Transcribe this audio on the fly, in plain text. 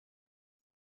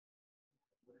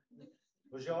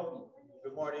Bonjour,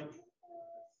 good morning.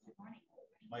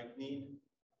 Mike Need.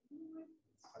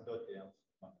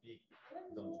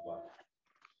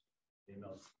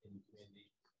 Females in the community.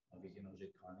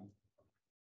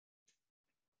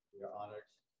 We are honored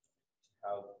to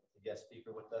have a guest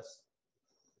speaker with us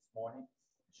this morning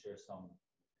and share some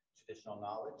traditional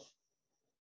knowledge.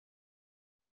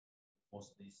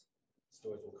 Most of these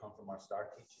stories will come from our star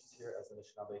teachers here as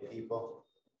Anishinaabe people.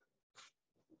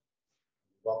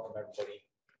 Welcome everybody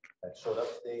that showed up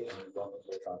today, and we welcome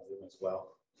those on Zoom as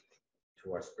well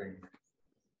to our spring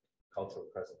cultural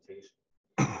presentation.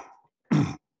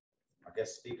 Our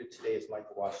guest speaker today is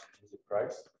Waasegizhig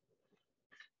Price.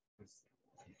 He's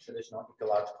a traditional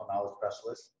ecological knowledge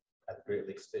specialist at the Great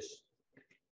Lakes Fish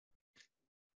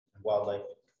and Wildlife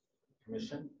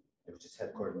Commission, which is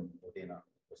headquartered in Modena,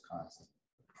 Wisconsin.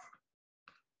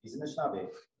 He's an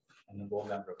Anishinaabe and an enrolled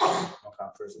member of the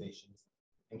Waasegizhig First Nations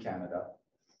in Canada.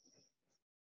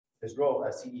 His role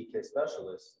as CEK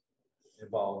specialist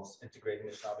involves integrating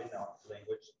Anishinaabe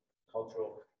language,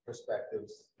 cultural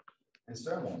perspectives, and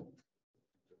ceremony,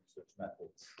 research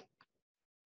methods,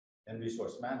 and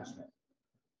resource management.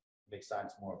 Make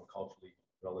science more of a culturally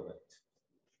relevant.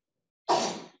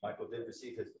 Michael did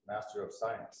receive his Master of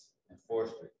Science in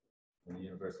Forestry from the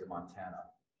University of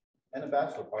Montana and a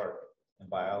Bachelor of Art in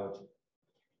Biology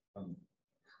from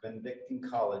Benedictine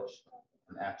College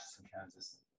in Atchison,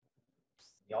 Kansas.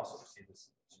 He also received a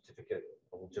certificate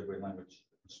of Ojibwe language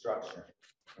instruction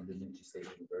from the BMCC State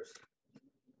University.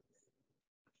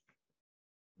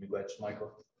 Miigwech,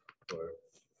 Michael, for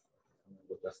coming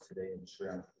with us today and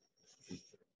sharing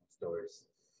these stories.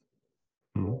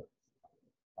 All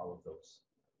of those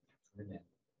women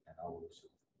and all of those who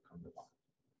come to mind.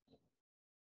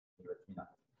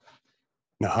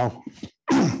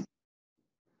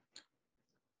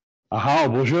 Aha,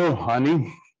 bonjour,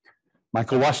 Ani.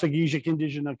 Michael Waasegizhig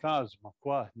indigenous cause,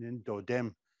 Makwa, Nindo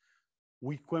Dem.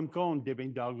 We kwemkon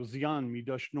debeng dagzian,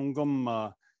 midosh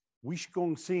nongum,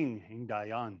 wishkong sing in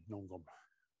Dayan nongum.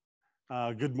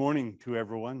 Good morning to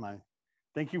everyone.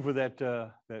 Thank you for that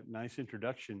nice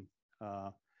introduction.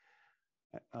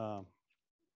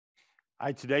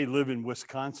 I today live in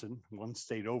Wisconsin, one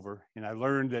state over, and I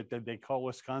learned that they call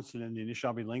Wisconsin in the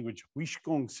Anishinaabe language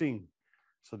Wishkong Sing.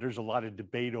 So there's a lot of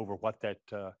debate over what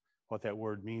that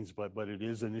word means, but it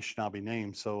is an Anishinaabe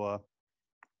name. So,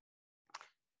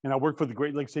 and I work for the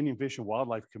Great Lakes Indian Fish and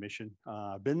Wildlife Commission.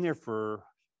 I've been there for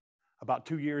about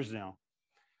 2 years now,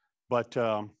 but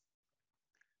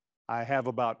I have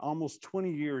about almost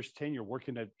 20 years tenure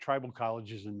working at tribal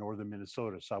colleges in northern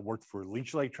Minnesota. So I worked for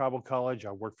Leech Lake Tribal College,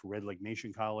 I worked for Red Lake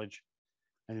Nation College,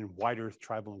 and then White Earth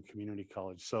Tribal and Community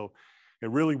College. So it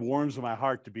really warms my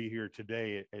heart to be here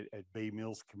today at Bay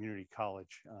Mills Community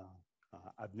College.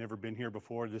 I've never been here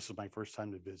before. This is my first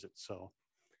time to visit. So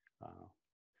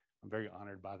I'm very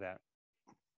honored by that.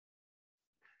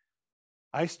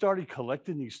 I started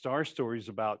collecting these star stories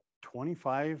about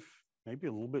 25, maybe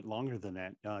a little bit longer than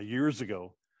that, years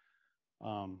ago.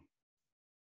 I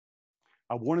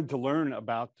wanted to learn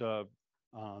about the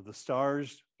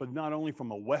stars, but not only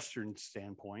from a Western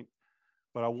standpoint,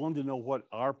 but I wanted to know what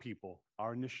our people,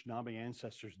 our Anishinaabe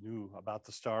ancestors knew about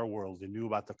the star world. They knew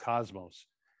about the cosmos.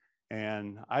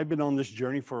 And I've been on this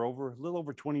journey for a little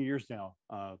over 20 years now,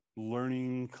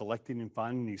 learning, collecting, and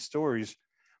finding these stories.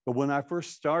 But when I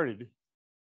first started,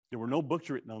 there were no books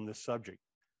written on this subject.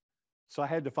 So I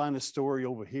had to find a story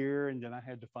over here, and then I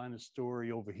had to find a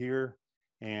story over here.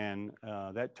 And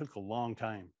that took a long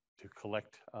time to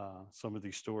collect some of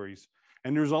these stories.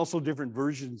 And there's also different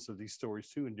versions of these stories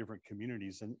too in different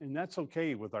communities. And that's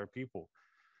okay with our people.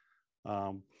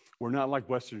 We're not like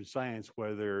Western science,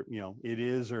 whether, it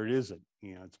is or it isn't,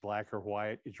 it's black or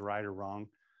white, it's right or wrong.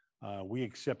 We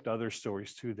accept other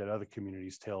stories too that other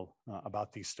communities tell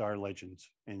about these star legends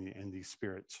and these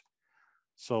spirits.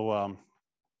 So,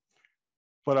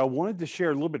 but I wanted to share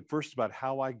a little bit first about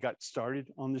how I got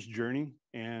started on this journey.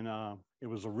 And it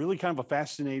was a really kind of a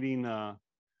fascinating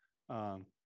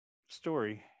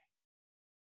story.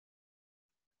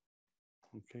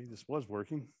 Okay, this was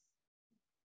working.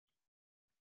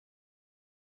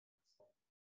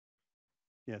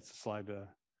 Yeah, it's a slide.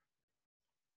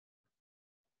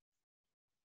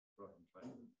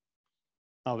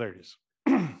 Oh, there it is.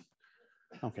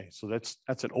 Okay, so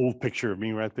that's an old picture of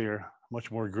me right there. Much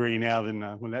more gray now than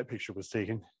when that picture was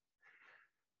taken.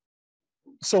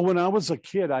 So when I was a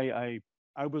kid, I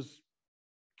was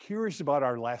curious about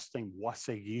our last name,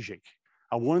 Waasegizhig.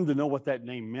 I wanted to know what that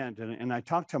name meant, and I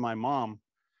talked to my mom.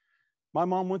 My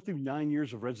mom went through 9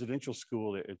 years of residential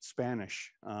school at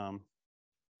Spanish.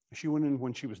 She went in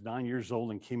when she was 9 years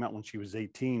old and came out when she was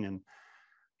 18. And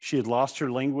She had lost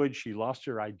her language. She lost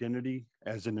her identity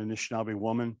as an Anishinaabe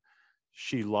woman.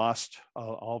 She lost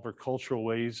all of her cultural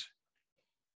ways.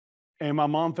 And my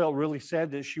mom felt really sad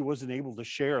that she wasn't able to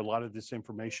share a lot of this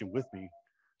information with me.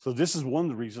 So this is one of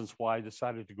the reasons why I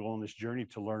decided to go on this journey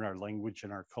to learn our language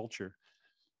and our culture.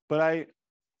 But I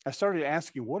started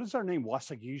asking, what is our name,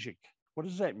 Waasegizhig? What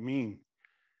does that mean?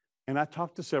 And I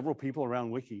talked to several people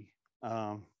around Wiki.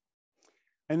 And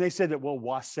they said that, well,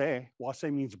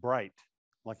 Wase means bright,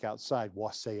 like outside,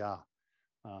 Wasea,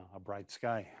 a bright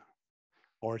sky,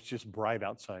 or it's just bright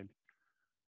outside.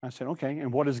 I said, okay,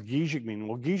 and what does Gizhig mean?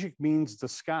 Well, Gizhig means the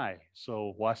sky.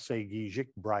 So Waasegizhig,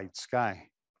 bright sky.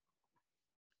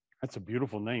 That's a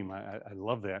beautiful name. I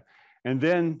love that. And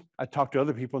then I talked to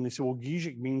other people and they said, well,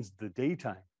 Gizhig means the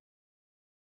daytime.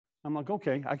 I'm like,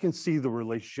 okay, I can see the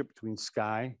relationship between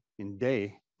sky and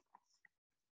day.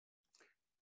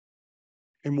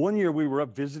 And one year we were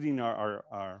up visiting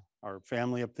our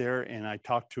family up there, and I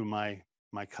talked to my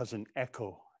cousin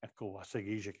Echo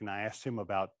Waasegizhig, and I asked him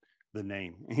about the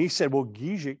name. And he said, well,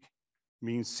 Gizhig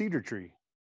means cedar tree.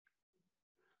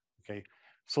 Okay,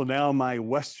 so now my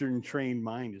Western trained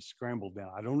mind is scrambled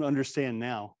now. I don't understand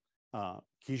now.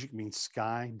 Gizhig means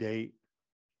sky, day,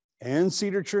 and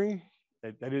cedar tree.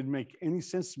 That didn't make any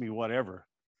sense to me, whatever.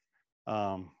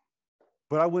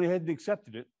 But I went ahead and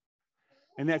accepted it.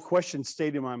 And that question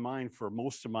stayed in my mind for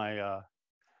most of my,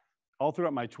 all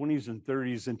throughout my 20s and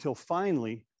 30s, until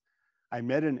finally I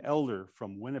met an elder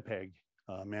from Winnipeg,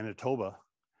 Manitoba.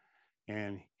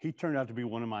 And he turned out to be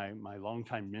one of my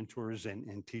longtime mentors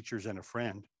and teachers and a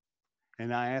friend.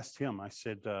 And I asked him, I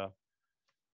said,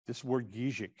 this word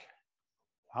Gizhig,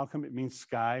 how come it means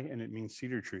sky and it means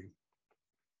cedar tree?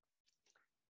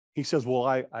 He says, well,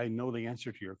 I know the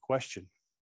answer to your question.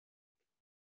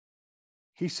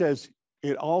 He says,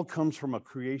 it all comes from a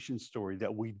creation story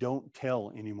that we don't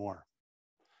tell anymore.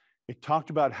 It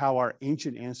talked about how our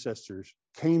ancient ancestors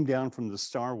came down from the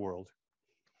star world,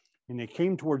 and they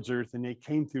came towards Earth, and they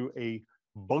came through a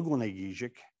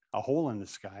Waasegizhig, a hole in the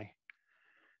sky,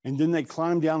 and then they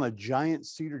climbed down a giant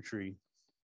cedar tree,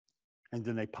 and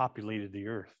then they populated the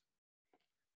Earth.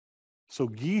 So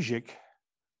Gizhig,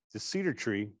 the cedar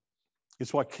tree,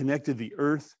 is what connected the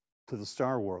Earth to the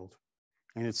star world.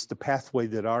 And it's the pathway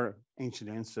that our ancient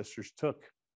ancestors took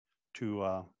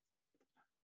to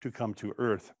come to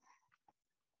Earth.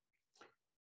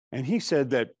 And he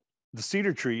said that the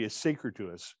cedar tree is sacred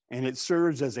to us, and it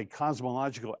serves as a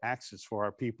cosmological axis for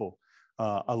our people,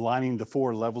 aligning the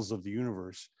 4 levels of the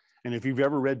universe. And if you've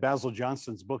ever read Basil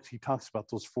Johnston's books, he talks about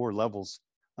those 4 levels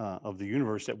of the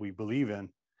universe that we believe in.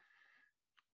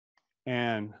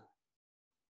 And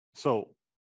so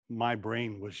my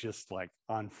brain was just like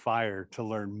on fire to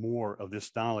learn more of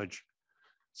this knowledge.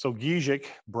 So Gizhig,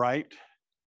 bright,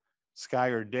 sky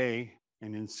or day,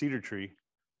 and in cedar tree,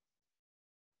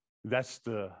 that's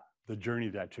the journey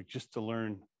that I took, just to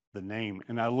learn the name.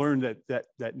 And I learned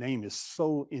that name is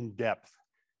so in depth.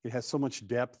 It has so much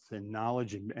depth and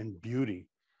knowledge and beauty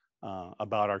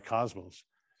about our cosmos.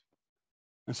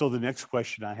 And so the next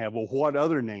question I have, well, what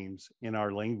other names in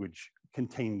our language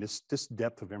contain this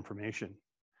depth of information?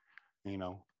 You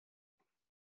know,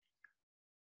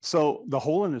 so the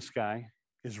hole in the sky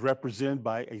is represented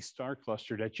by a star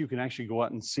cluster that you can actually go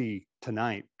out and see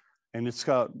tonight. And it's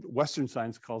called, Western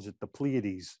science calls it the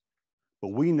Pleiades, but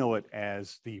we know it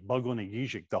as the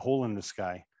Waasegizhig, the hole in the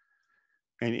sky.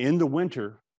 And in the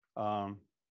winter,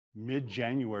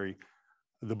 mid-January,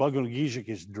 the Waasegizhig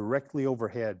is directly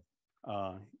overhead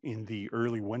in the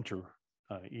early winter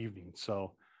evening.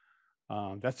 So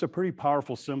that's a pretty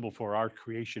powerful symbol for our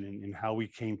creation and how we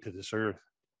came to this earth.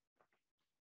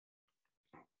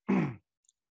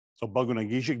 So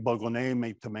Waasegizhig, Bogone,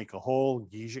 made to make a hole,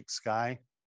 Gizhig, sky,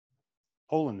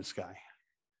 hole in the sky.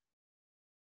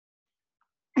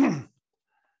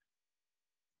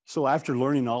 So after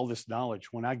learning all this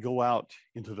knowledge, when I go out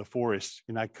into the forest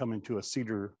and I come into a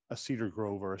cedar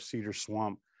grove or a cedar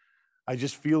swamp, I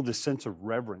just feel this sense of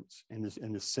reverence and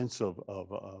this sense of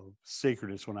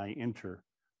sacredness when I enter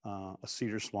a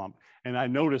cedar swamp. And I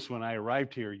noticed when I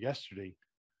arrived here yesterday,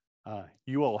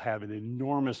 you all have an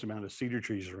enormous amount of cedar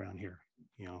trees around here.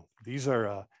 You know, these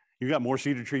are, you got more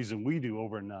cedar trees than we do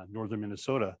over in northern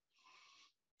Minnesota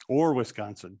or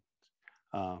Wisconsin.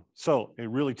 So it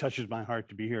really touches my heart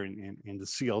to be here and to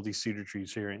see all these cedar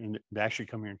trees here and to actually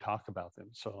come here and talk about them.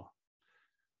 So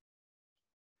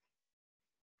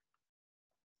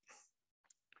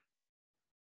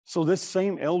this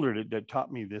same elder that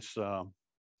taught me the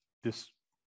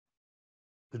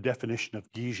definition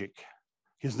of Gizhig,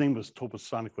 his name was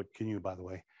Topasanequit Kinyu, by the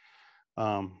way.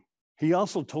 He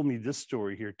also told me this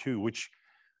story here too, which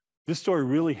This story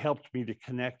really helped me to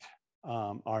connect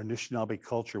our Anishinaabe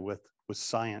culture with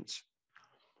science.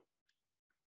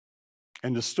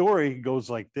 And the story goes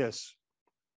like this,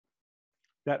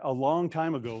 that a long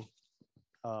time ago,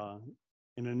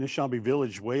 in an Anishinaabe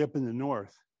village way up in the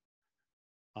north,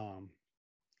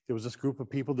 there was this group of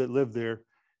people that lived there,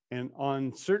 and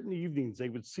on certain evenings, they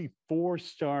would see 4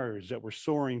 stars that were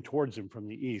soaring towards them from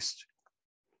the east.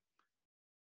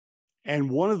 And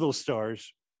one of those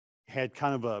stars had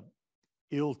kind of a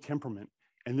ill temperament.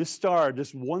 And this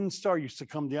one star used to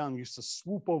come down, used to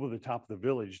swoop over the top of the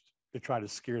village to try to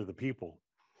scare the people.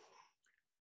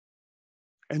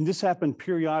 And this happened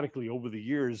periodically over the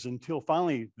years until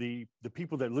finally the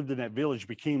people that lived in that village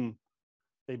became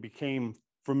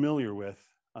familiar with,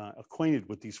 acquainted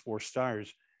with these 4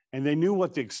 stars, and they knew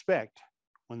what to expect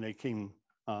when they came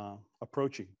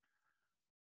approaching.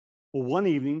 Well, one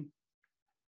evening,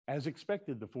 as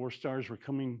expected, the 4 stars were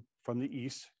coming from the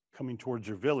east, coming towards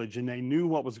their village, and they knew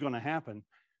what was going to happen.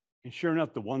 And sure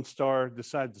enough, the one star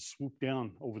decided to swoop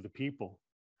down over the people.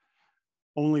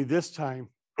 Only this time,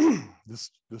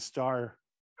 the star,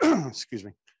 excuse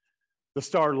me, the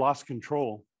star lost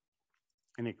control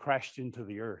and it crashed into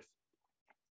the earth.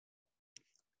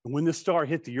 And when the star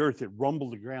hit the earth, it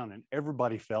rumbled the ground and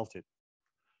everybody felt it.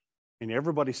 And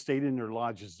everybody stayed in their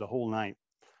lodges the whole night.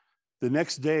 The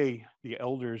next day, the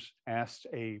elders asked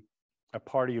a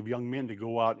party of young men to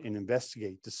go out and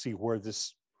investigate to see where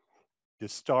this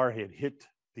star had hit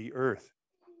the earth.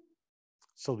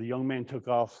 So the young men took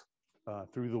off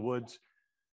through the woods,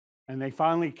 and they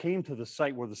finally came to the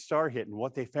site where the star hit, and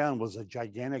what they found was a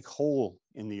gigantic hole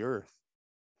in the earth.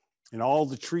 And all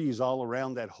the trees all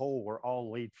around that hole were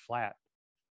all laid flat.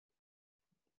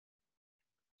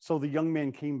 So the young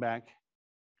men came back,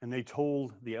 and they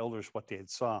told the elders what they had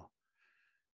saw.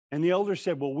 And the elders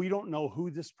said, well, we don't know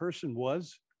who this person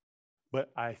was, but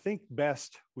I think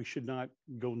best we should not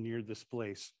go near this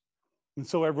place. And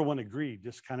so everyone agreed.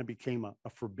 This kind of became a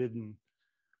forbidden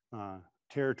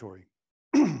territory.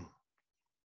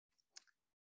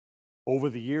 Over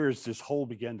the years, this hole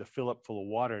began to fill up full of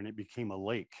water, and it became a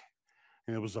lake.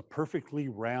 And it was a perfectly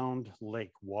round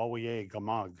lake,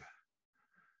 Waasegizhig.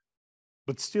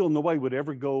 But still, nobody would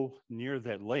ever go near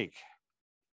that lake.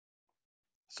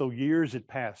 So years had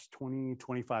passed, 20,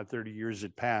 25, 30 years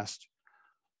had passed,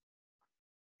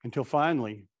 until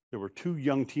finally there were 2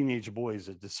 young teenage boys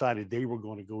that decided they were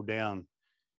going to go down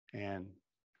and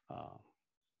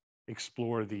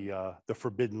explore the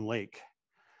forbidden lake.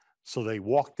 So they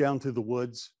walked down through the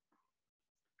woods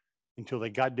until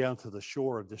they got down to the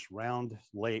shore of this round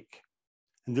lake.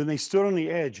 And then they stood on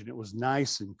the edge, and it was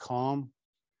nice and calm.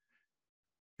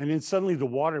 And then suddenly the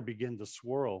water began to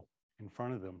swirl in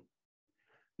front of them.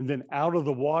 And then out of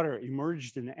the water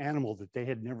emerged an animal that they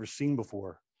had never seen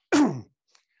before.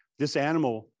 This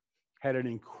animal had an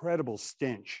incredible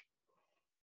stench.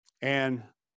 And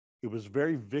it was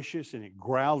very vicious, and it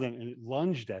growled and it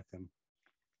lunged at them.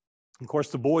 Of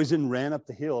course, the boys then ran up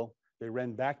the hill. They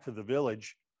ran back to the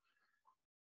village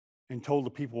and told the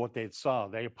people what they had saw.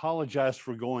 They apologized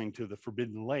for going to the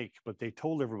forbidden lake, but they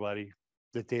told everybody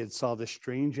that they had saw this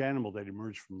strange animal that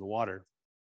emerged from the water.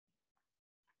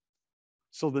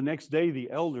 So the next day,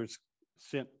 the elders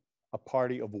sent a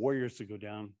party of warriors to go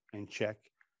down and check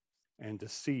and to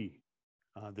see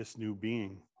this new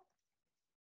being.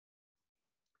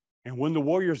 And when the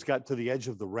warriors got to the edge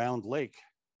of the round lake,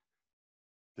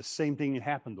 the same thing had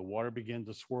happened. The water began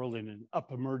to swirl in, and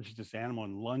up emerged this animal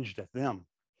and lunged at them.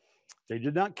 They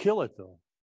did not kill it, though.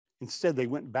 Instead, they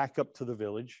went back up to the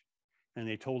village, and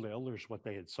they told the elders what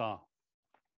they had saw.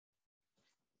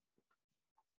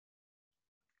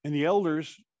 And the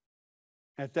elders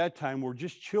at that time were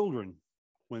just children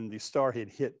when the star had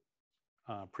hit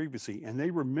previously, and they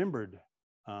remembered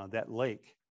that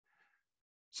lake.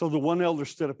 So the one elder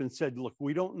stood up and said, look,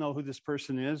 we don't know who this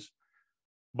person is,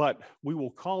 but we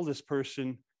will call this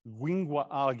person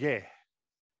Waasegizhig.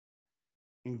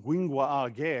 And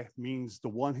Waasegizhig means the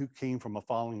one who came from a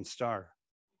falling star.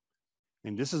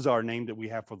 And this is our name that we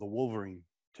have for the wolverine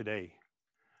today.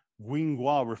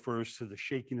 Waasegizhig refers to the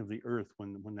shaking of the earth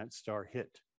when that star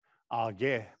hit.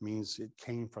 Ageh means it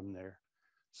came from there.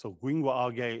 So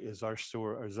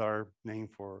Waasegizhig is our name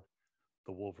for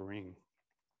the wolverine.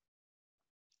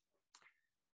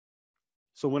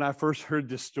 So when I first heard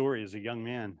this story as a young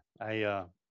man, the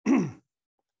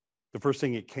first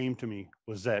thing that came to me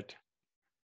was that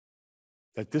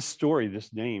this story,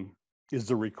 this name, is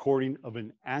the recording of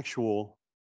an actual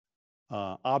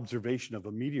observation of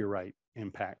a meteorite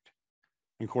impact.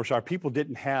 And of course, our people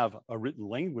didn't have a written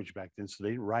language back then, so they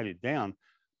didn't write it down.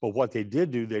 But what they did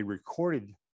do, they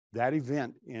recorded that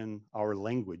event in our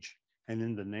language and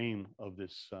in the name of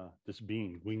this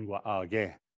being,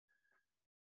 Waasegizhig.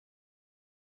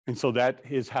 And so that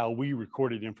is how we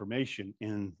recorded information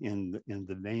in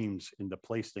the names, in the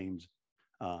place names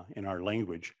in our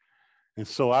language. And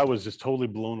so I was just totally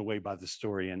blown away by the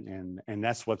story, and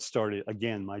that's what started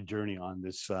again my journey on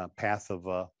this path of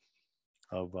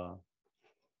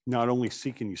not only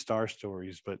seeking these star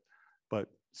stories, but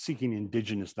seeking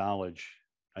indigenous knowledge,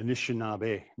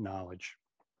 Anishinaabe knowledge.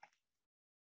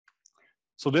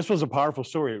 So this was a powerful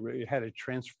story. It had a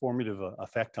transformative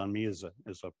effect on me as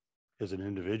an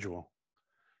individual,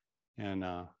 and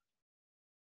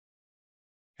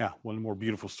yeah, one of the more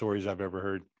beautiful stories I've ever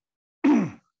heard.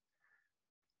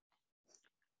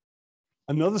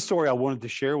 Another story I wanted to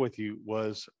share with you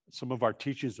was some of our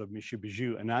teachings of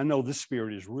Waasegizhig, and I know this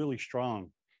spirit is really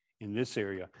strong in this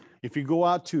area. If you go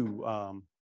out to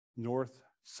north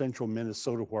central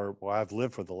Minnesota, where I've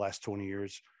lived for the last 20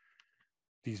 years,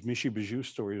 these Waasegizhig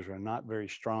stories are not very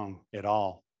strong at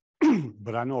all,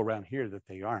 but I know around here that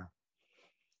they are.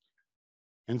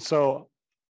 And so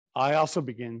I also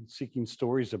began seeking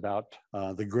stories about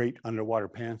the great underwater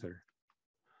panther.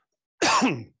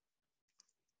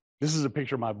 This is a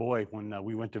picture of my boy when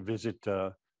we went to visit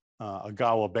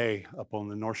Agawa Bay up on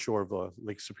the north shore of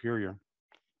Lake Superior.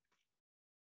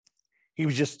 He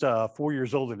was just 4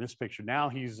 years old in this picture. Now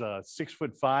he's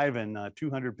 6'5" and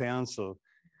 200 pounds. So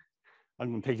I'm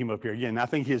going to take him up here again. I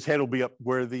think his head will be up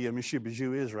where the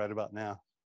Waasegizhig is right about now.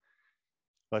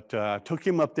 But I took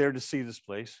him up there to see this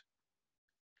place.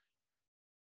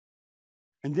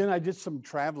 And then I did some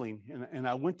traveling, and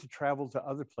I went to travel to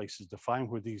other places to find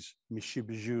where these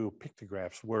Waasegizhig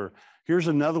pictographs were. Here's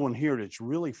another one here that's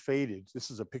really faded. This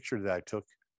is a picture that I took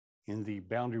in the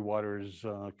Boundary Waters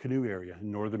canoe area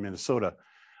in northern Minnesota.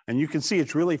 And you can see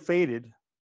it's really faded.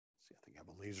 Let's see, I think I have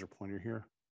a laser pointer here.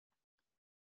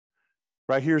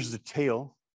 Right here's the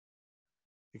tail.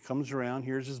 It comes around,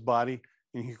 here's his body,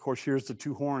 and of course, here's the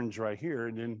two horns right here,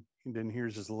 and then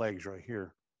here's his legs right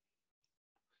here.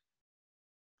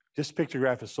 This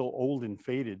pictograph is so old and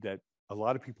faded that a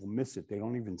lot of people miss it. They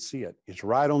don't even see it. It's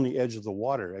right on the edge of the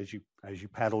water as you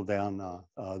paddle down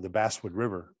the Basswood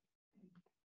River.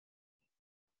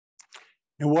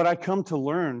 And what I come to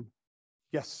learn,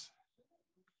 yes.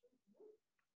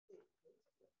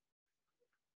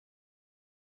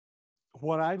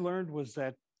 What I learned was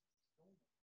that,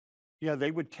 yeah, they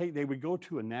would go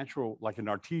to a natural, like an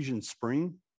artesian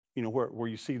spring, you know, where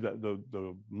you see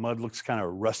the mud looks kind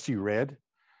of rusty red.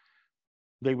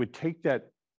 They would take that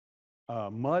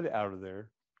mud out of there,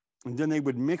 and then they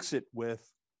would mix it with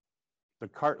the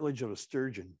cartilage of a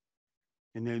sturgeon.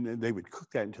 And then they would cook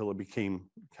that until it became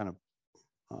kind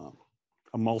of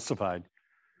emulsified.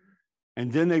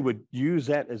 And then they would use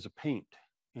that as a paint.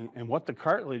 And what the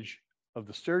cartilage of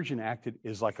the sturgeon acted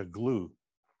is like a glue.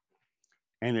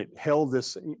 And it held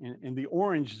this, and the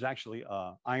orange is actually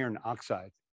iron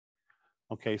oxide.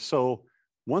 Okay, so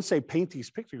once they paint these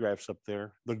pictographs up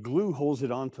there, the glue holds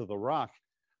it onto the rock,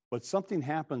 but something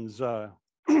happens.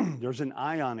 There's an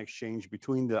ion exchange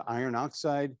between the iron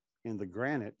oxide and the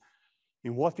granite.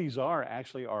 And what these are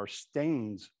actually are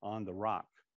stains on the rock.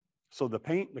 So the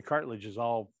paint, the cartilage has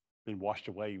all been washed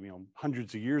away, you know,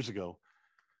 hundreds of years ago.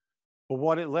 But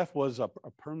what it left was a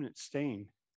permanent stain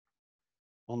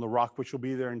on the rock, which will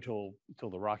be there until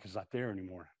the rock is not there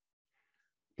anymore.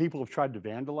 People have tried to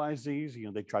vandalize these. You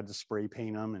know, they tried to spray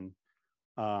paint them, and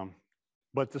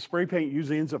but the spray paint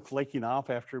usually ends up flaking off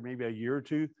after maybe a year or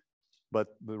two. But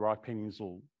the rock paintings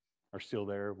are still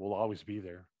there. Will always be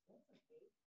there.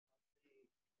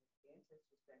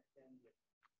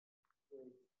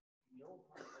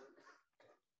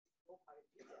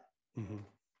 Mm-hmm.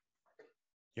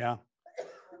 Yeah.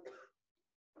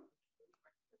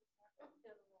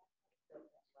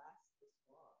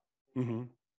 Mm-hmm.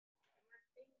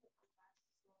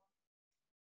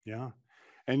 Yeah.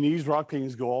 And these rock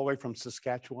paintings go all the way from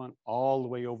Saskatchewan all the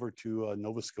way over to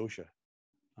Nova Scotia.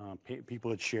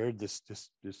 People had shared this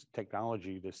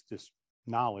technology, this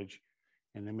knowledge,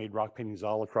 and they made rock paintings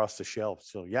all across the shelf.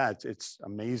 So yeah, it's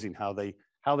amazing how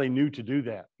they knew to do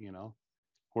that, you know,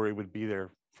 where it would be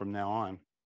there from now on.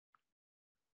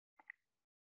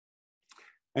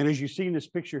 And as you see in this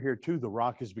picture here too, the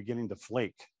rock is beginning to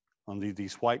flake on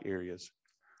these white areas.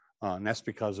 And that's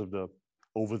because of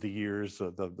over the years,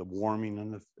 the warming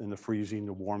and the freezing,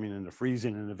 the warming and the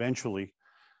freezing, and eventually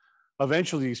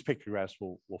these pictographs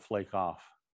will flake off,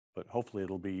 but hopefully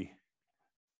it'll be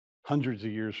hundreds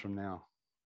of years from now.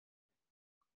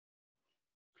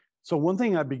 So one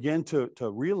thing I began to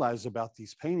realize about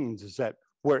these paintings is that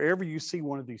wherever you see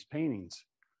one of these paintings,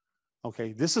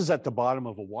 Okay, this is at the bottom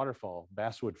of a waterfall,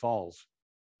 Basswood Falls.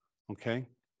 Okay.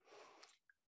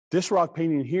 This rock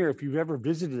painting here, if you've ever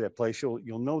visited that place,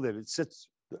 you'll know that it sits,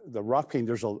 the rock painting,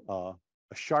 there's a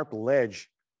sharp ledge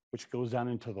which goes down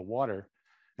into the water.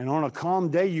 And on a calm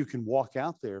day, you can walk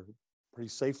out there pretty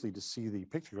safely to see the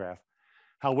pictograph.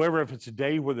 However, if it's a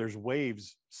day where there's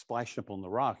waves splashing up on the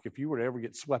rock, if you were to ever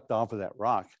get swept off of that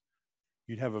rock,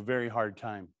 you'd have a very hard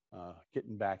time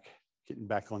getting back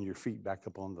on your feet, back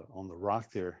up on the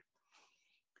rock there.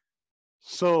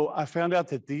 So I found out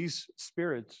that these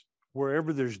spirits,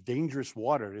 wherever there's dangerous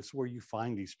water, it's where you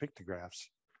find these pictographs.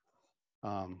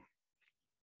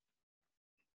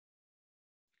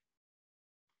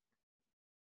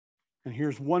 And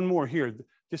here's one more here.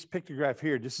 This pictograph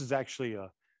here, this is actually a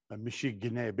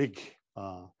Anishinaabe,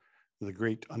 the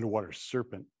great underwater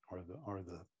serpent or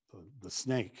the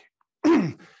snake.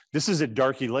 This is at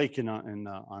Darky Lake in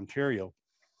Ontario.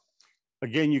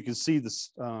 Again, you can see this,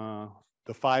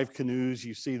 the 5 canoes.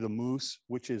 You see the moose,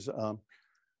 which is an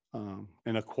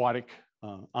aquatic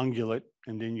ungulate,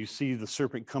 and then you see the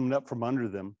serpent coming up from under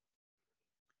them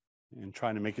and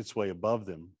trying to make its way above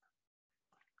them.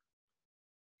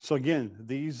 So again,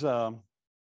 these, and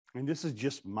this is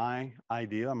just my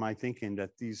idea, my thinking,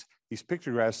 that these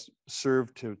pictographs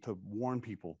serve to warn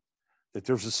people that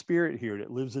there's a spirit here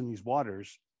that lives in these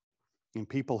waters, and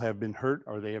people have been hurt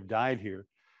or they have died here.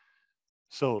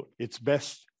 So it's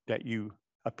best that you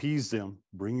appease them,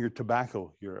 bring your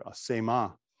tobacco, your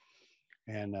sema,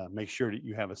 and make sure that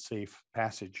you have a safe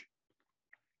passage.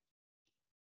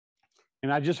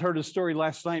 And I just heard a story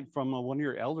last night from one of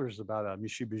your elders about a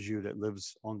Anishinaabe that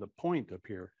lives on the point up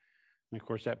here. And of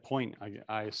course, that point,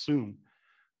 I assume,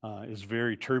 is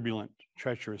very turbulent,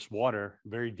 treacherous water,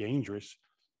 very dangerous.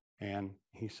 And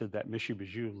he said that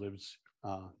Anishinaabe lives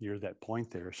near that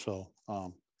point there. So,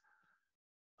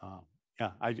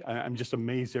 yeah, I'm just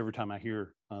amazed every time I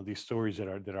hear these stories that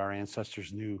our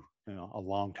ancestors knew, a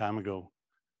long time ago.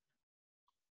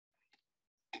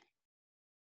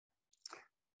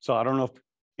 So I don't know if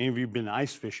any of you have been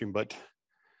ice fishing, but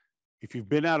if you've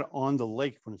been out on the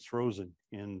lake when it's frozen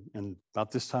in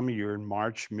about this time of year, in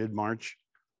March, mid-March,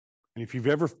 and if you've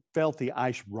ever felt the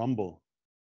ice rumble,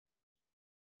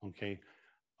 okay,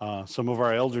 some of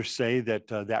our elders say that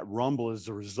that rumble is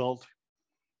the result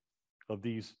of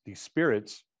these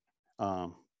spirits,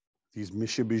 these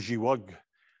Anishinaabe.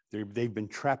 They've been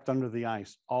trapped under the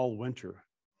ice all winter.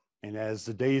 And as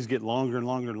the days get longer and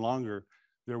longer and longer,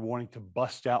 they're wanting to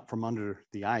bust out from under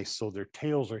the ice. So their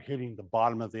tails are hitting the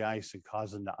bottom of the ice and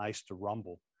causing the ice to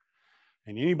rumble.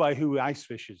 And anybody who ice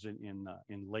fishes in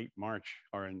late March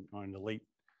or in the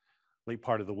late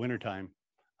part of the wintertime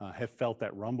have felt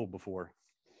that rumble before.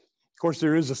 Of course,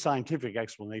 there is a scientific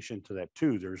explanation to that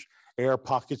too. There's air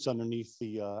pockets underneath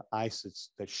the ice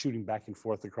that's shooting back and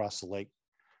forth across the lake,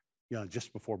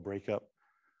 just before breakup.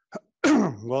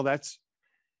 Well, that's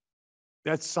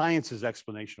science's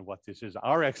explanation of what this is.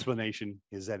 Our explanation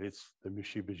is that it's the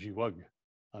Anishinaabe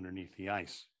underneath the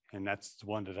ice. And that's the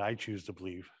one that I choose to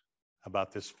believe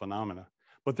about this phenomena.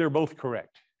 But they're both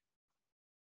correct.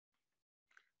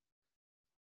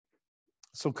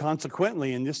 So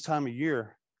consequently, in this time of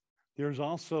year, there's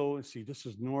also, let's see, this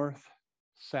is north,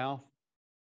 south.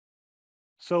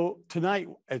 So tonight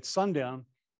at sundown,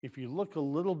 if you look a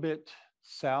little bit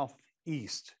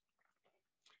southeast,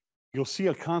 you'll see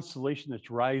a constellation that's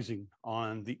rising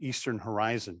on the eastern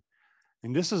horizon.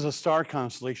 And this is a star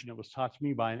constellation that was taught to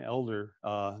me by an elder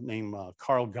named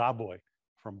Carl Gaboy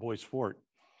from Boys Fort.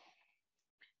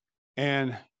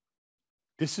 And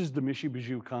this is the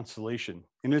Anishinaabe constellation.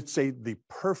 And it's the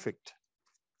perfect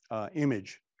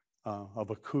image of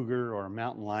a cougar or a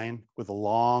mountain lion with a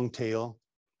long tail.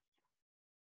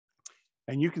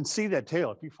 And you can see that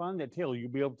tail. If you find that tail,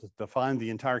 you'll be able to find the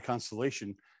entire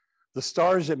constellation. The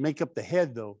stars that make up the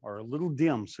head, though, are a little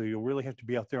dim, so you'll really have to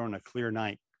be out there on a clear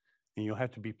night, and you'll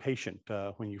have to be patient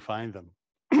when you find them.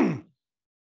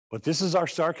 But this is our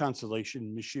star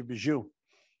constellation, Anishinaabe.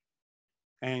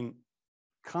 And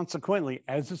consequently,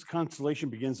 as this constellation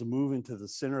begins to move into the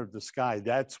center of the sky,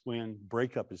 that's when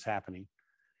breakup is happening.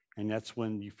 And that's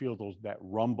when you feel that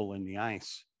rumble in the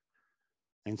ice.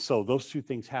 And so those two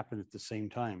things happen at the same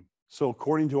time. So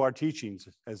according to our teachings,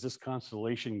 as this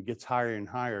constellation gets higher and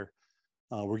higher,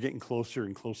 we're getting closer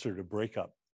and closer to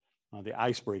breakup, the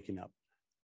ice breaking up.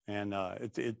 And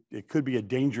it could be a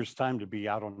dangerous time to be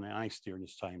out on the ice during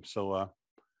this time. So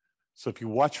if you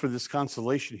watch for this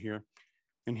constellation here,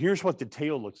 and here's what the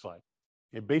tail looks like.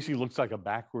 It basically looks like a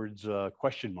backwards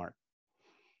question mark.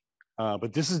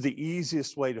 But this is the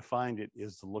easiest way to find it,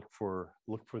 is to look for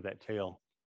that tail.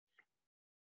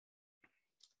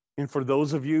 And for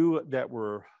those of you that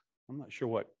were, I'm not sure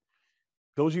what,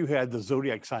 those of you who had the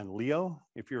zodiac sign Leo,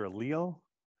 if you're a Leo,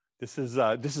 this is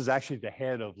actually the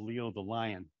head of Leo the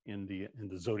lion in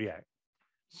the zodiac.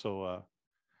 So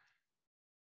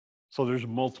so there's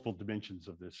multiple dimensions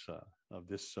of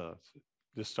this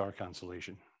star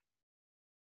constellation.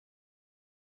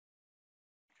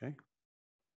 Okay.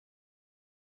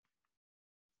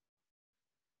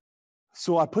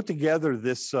 So I put together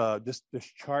this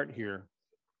chart here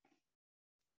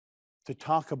to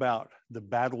talk about the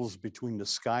battles between the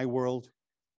sky world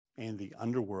and the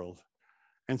underworld.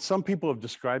 And some people have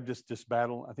described this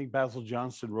battle. I think Basil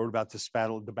Johnson wrote about this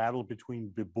battle, the battle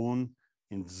between Bibun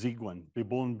and Zigwan.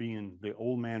 Bibun being the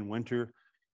old man winter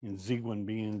and Zigwan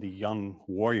being the young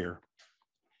warrior.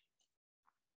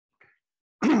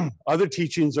 Other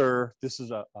teachings are, this is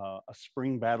a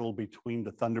spring battle between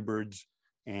the Thunderbirds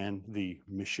and the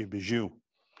Waasegizhig.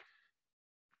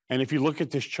 And if you look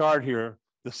at this chart here,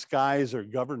 the skies are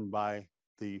governed by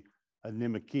the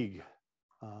Anishinaabe,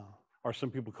 or some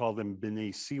people call them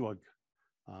BMCC,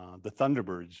 the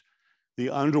Thunderbirds. The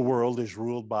underworld is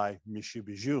ruled by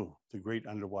Waasegizhig, the great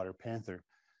underwater panther.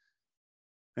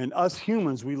 And us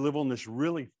humans, we live on this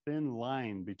really thin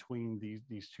line between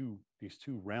these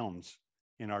two realms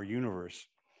in our universe.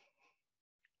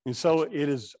 And so it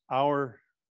is our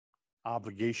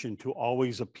obligation to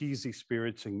always appease these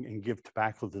spirits and give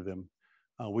tobacco to them.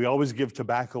 We always give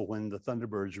tobacco when the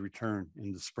Thunderbirds return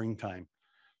in the springtime.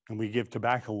 And we give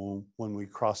tobacco when we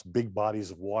cross big bodies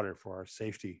of water for our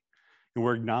safety. And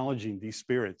we're acknowledging these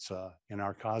spirits in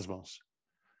our cosmos.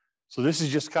 So this is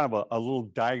just kind of a little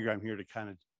diagram here to kind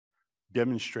of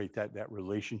demonstrate that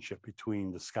relationship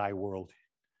between the sky world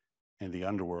and the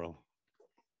underworld.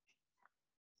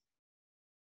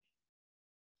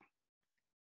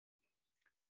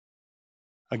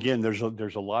 Again, there's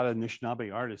a lot of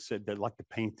Anishinaabe artists that like to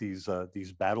paint these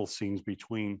battle scenes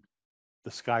between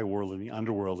the sky world and the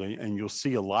underworld, and you'll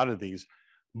see a lot of these.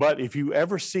 But if you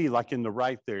ever see, like in the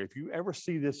right there, if you ever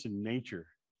see this in nature,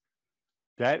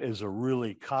 that is a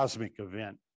really cosmic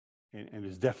event, and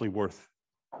is definitely worth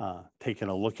taking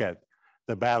a look at,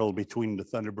 the battle between the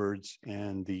Thunderbirds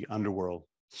and the underworld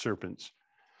serpents.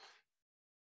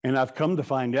 And I've come to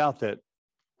find out that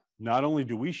not only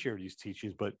do we share these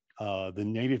teachings, but the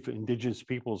native indigenous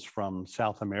peoples from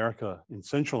South America and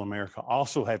Central America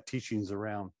also have teachings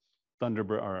around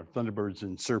Thunderbirds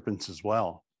and serpents as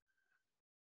well.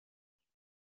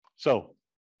 So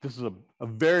this is a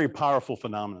very powerful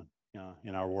phenomenon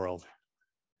in our world.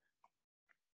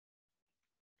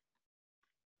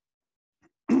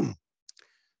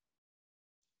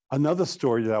 Another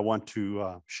story that I want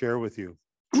to share with you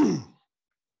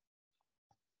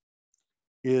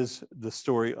is the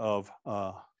story of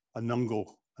Anungo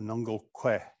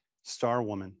Kwe, star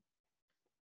woman.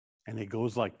 And it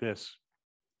goes like this.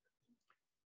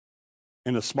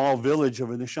 In a small village of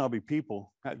Anishinaabe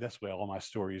people, that's where all my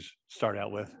stories start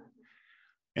out with.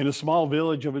 In a small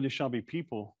village of Anishinaabe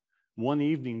people, one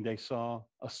evening they saw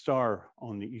a star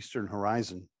on the eastern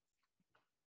horizon,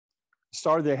 a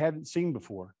star they hadn't seen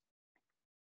before.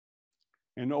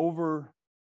 And over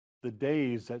the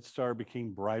days, that star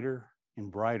became brighter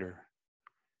and brighter.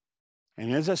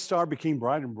 And as that star became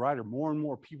brighter and brighter, more and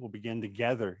more people began to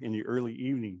gather in the early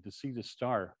evening to see the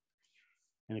star.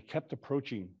 And it kept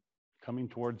approaching, coming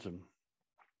towards them.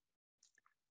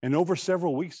 And over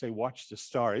several weeks, they watched the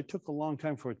star. It took a long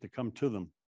time for it to come to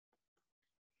them,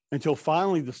 until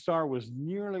finally the star was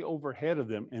nearly overhead of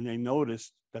them, and they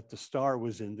noticed that the star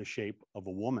was in the shape of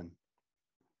a woman.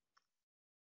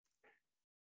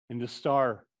 And the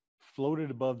star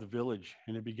floated above the village,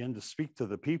 and it began to speak to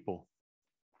the people.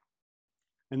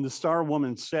 And the star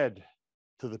woman said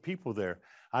to the people there,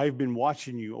 "I've been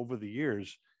watching you over the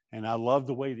years, and I love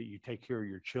the way that you take care of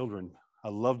your children. I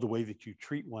love the way that you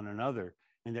treat one another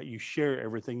and that you share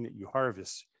everything that you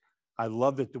harvest. I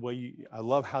love that I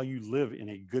love how you live in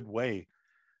a good way.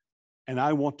 And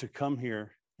I want to come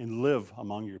here and live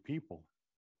among your people."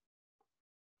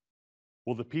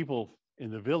 Well, the people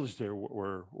in the village there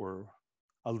were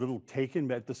a little taken,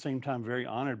 but at the same time very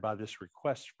honored by this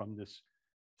request from this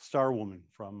star woman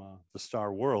from the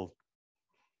star world.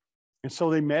 And so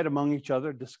they met among each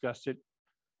other, discussed it,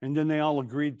 and then they all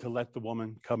agreed to let the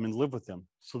woman come and live with them.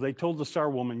 So they told the star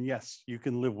woman, "Yes, you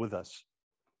can live with us."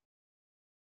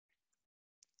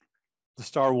 The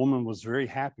star woman was very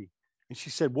happy. And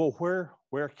she said, "Well,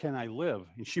 where can I live?"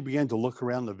 And she began to look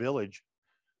around the village.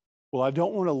 "Well, I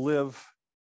don't want to live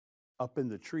up in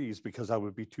the trees because I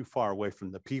would be too far away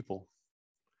from the people.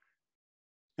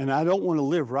 And I don't want to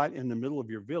live right in the middle of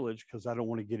your village because I don't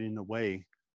want to get in the way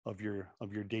of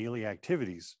your daily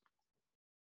activities.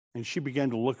 And she began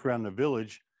to look around the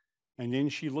village. And then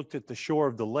she looked at the shore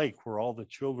of the lake where all the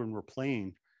children were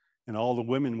playing. And all the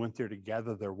women went there to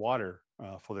gather their water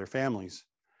for their families.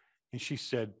 And she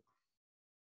said,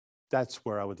 that's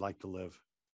where I would like to live.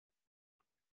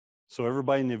 So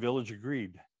everybody in the village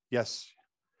agreed, yes,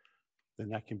 then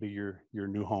that can be your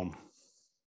new home.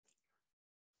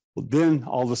 Well, then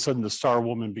all of a sudden the star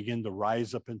woman began to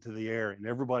rise up into the air and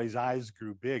everybody's eyes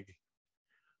grew big.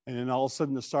 And then all of a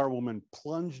sudden the star woman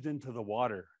plunged into the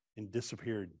water and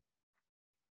disappeared.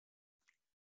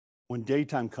 When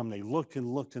daytime came, they looked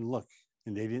and looked and looked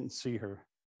and they didn't see her.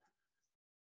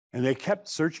 And they kept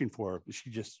searching for her, but she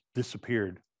just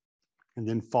disappeared. And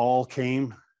then fall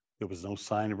came, there was no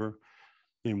sign of her.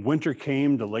 Then winter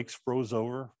came, the lakes froze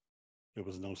over, there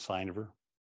was no sign of her.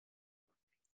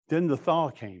 Then the thaw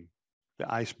came,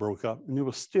 the ice broke up, and there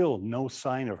was still no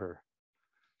sign of her.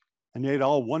 And they'd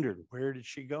all wondered, where did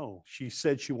she go? She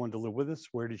said she wanted to live with us.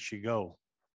 Where did she go?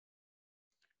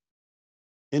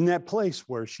 In that place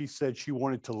where she said she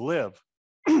wanted to live,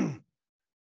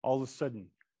 all of a sudden,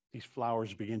 these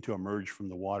flowers began to emerge from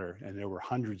the water, and there were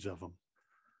hundreds of them.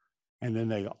 And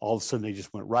then all of a sudden, they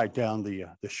just went right down the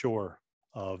shore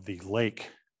of the lake.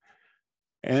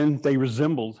 And they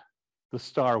resembled the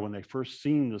star when they first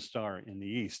seen the star in the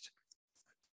east.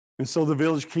 And so the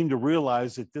village came to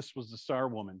realize that this was the star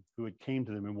woman who had came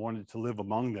to them and wanted to live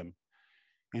among them.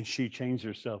 And she changed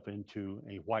herself into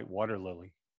a white water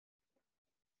lily.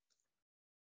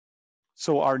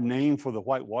 So our name for the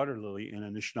white water lily in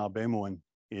Anishinaabe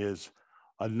is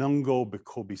Anungo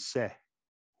Bekobise,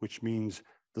 which means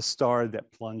the star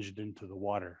that plunged into the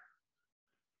water.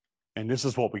 And this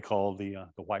is what we call the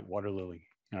white water lily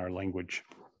in our language.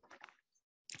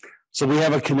 So we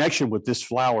have a connection with this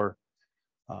flower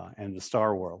and the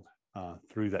star world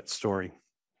through that story.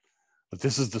 But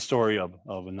this is the story of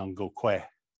Anungo Kwe,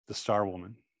 the star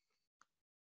woman.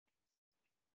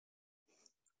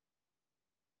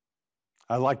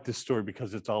 I like this story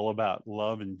because it's all about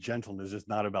love and gentleness. It's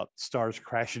not about stars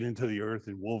crashing into the earth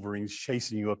and wolverines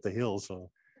chasing you up the hill. So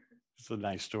it's a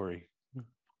nice story.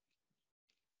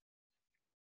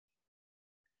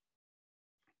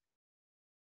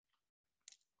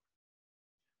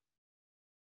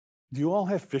 Do you all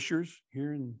have fishers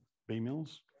here in Bay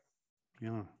Mills?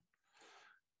 Yeah.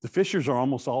 The fishers are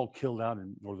almost all killed out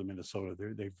in northern Minnesota.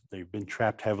 They've been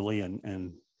trapped heavily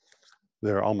and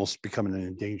they're almost becoming an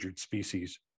endangered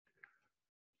species.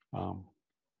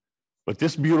 But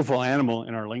this beautiful animal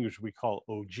in our language we call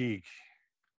Waasegizhig,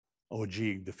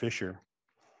 the fisher.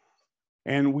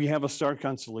 And we have a star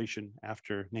constellation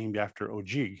named after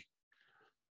Waasegizhig.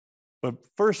 But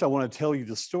first I want to tell you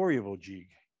the story of Waasegizhig.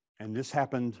 And this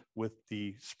happened with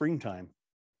the springtime.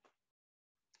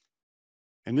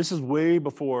 And this is way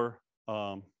before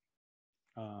our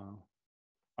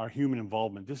human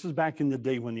involvement. This is back in the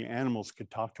day when the animals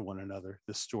could talk to one another,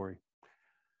 this story.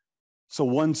 So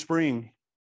one spring,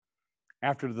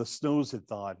 after the snows had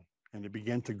thawed and it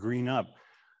began to green up,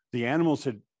 the animals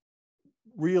had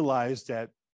realized that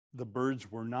the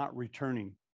birds were not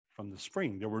returning from the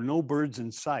spring. There were no birds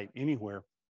in sight anywhere.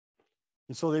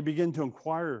 And so they began to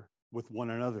inquire with one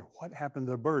another, what happened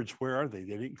to the birds? Where are they?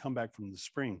 They didn't come back from the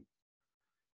spring.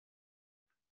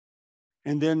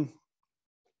 And then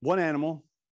one animal,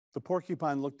 the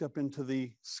porcupine, looked up into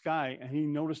the sky and he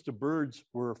noticed the birds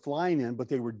were flying in, but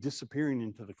they were disappearing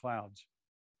into the clouds,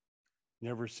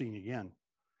 never seen again.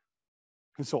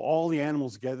 And so all the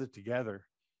animals gathered together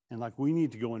and like, we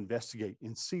need to go investigate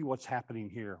and see what's happening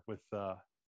here with the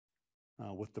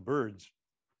birds.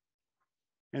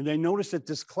 And they noticed that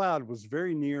this cloud was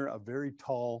very near a very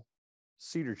tall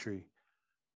cedar tree.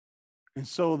 And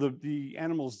so the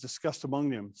animals discussed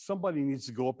among them, somebody needs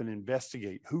to go up and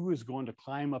investigate who is going to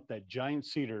climb up that giant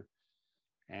cedar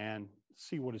and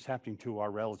see what is happening to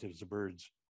our relatives, the birds.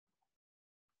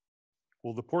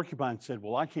 Well, the porcupine said,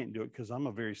 well, I can't do it because I'm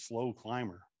a very slow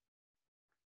climber.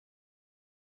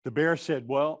 The bear said,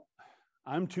 well,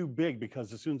 I'm too big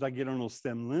because as soon as I get on those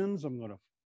stem limbs, I'm going to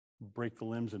break the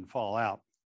limbs and fall out.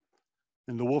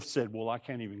 And the wolf said, well, I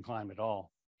can't even climb at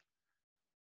all.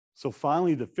 So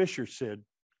finally, the fisher said,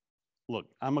 look,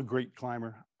 I'm a great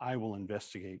climber. I will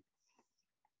investigate.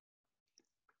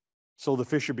 So the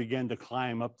fisher began to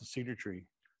climb up the cedar tree.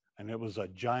 And it was a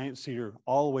giant cedar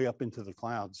all the way up into the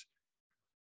clouds.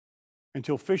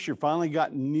 Until Fisher finally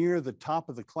got near the top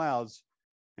of the clouds.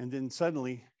 And then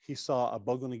suddenly he saw a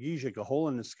Waasegizhig, a hole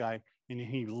in the sky. And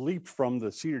he leaped from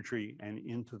the cedar tree and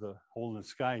into the hole in the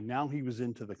sky. Now he was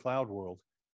into the cloud world.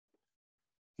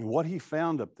 And what he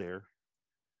found up there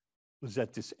was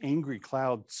that this angry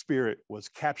cloud spirit was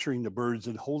capturing the birds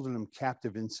and holding them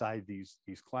captive inside these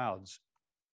clouds.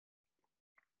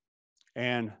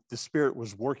 And the spirit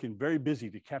was working very busy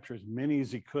to capture as many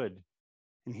as he could.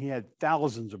 And he had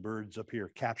thousands of birds up here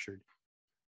captured.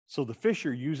 So the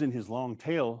fisher, using his long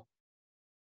tail,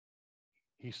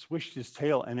 he swished his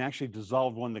tail and actually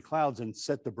dissolved one of the clouds and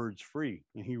set the birds free.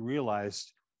 And he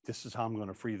realized, this is how I'm going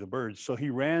to free the birds. So he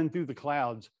ran through the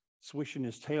clouds, swishing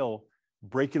his tail,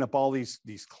 breaking up all these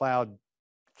cloud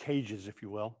cages, if you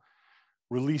will,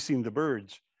 releasing the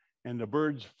birds. And the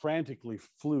birds frantically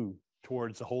flew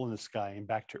towards the hole in the sky and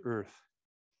back to earth.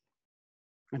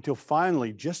 Until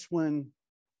finally, just when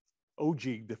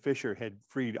Waasegizhig, the fisher, had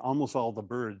freed almost all the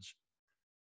birds,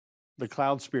 the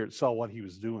cloud spirit saw what he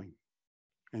was doing.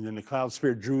 And then the cloud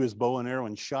spirit drew his bow and arrow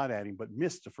and shot at him, but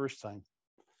missed the first time.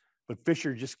 But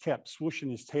Fisher just kept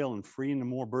swooshing his tail and freeing the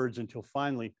more birds until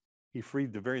finally he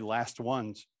freed the very last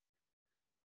ones.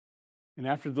 And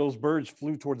after those birds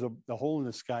flew towards the hole in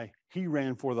the sky, he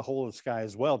ran for the hole in the sky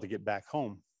as well to get back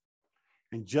home.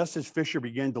 And just as Fisher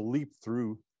began to leap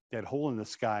through that hole in the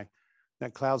sky,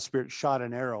 that cloud spirit shot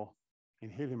an arrow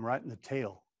and hit him right in the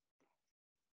tail.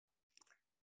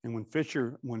 And when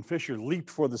Fisher leaped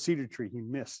for the cedar tree, he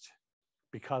missed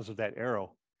because of that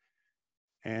arrow.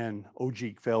 And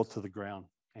Waasegizhig fell to the ground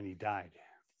and he died.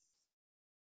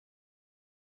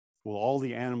 Well, all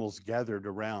the animals gathered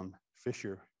around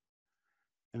Fisher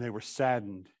and they were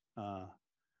saddened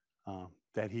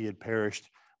that he had perished,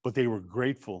 but they were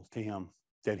grateful to him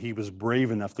that he was brave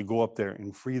enough to go up there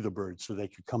and free the birds so they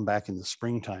could come back in the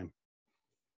springtime.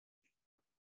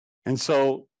 And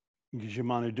so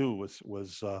Gijimanadu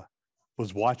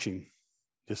was watching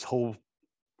this whole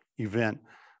event.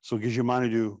 So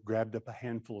Gijimanadu grabbed up a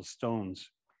handful of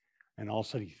stones and all of a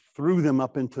sudden he threw them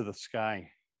up into the sky.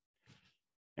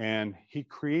 And he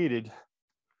created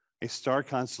a star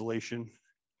constellation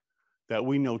that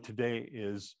we know today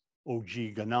is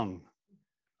Waasegizhig,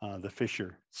 the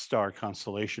Fisher star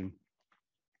constellation.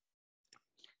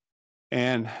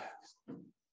 And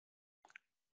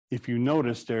if you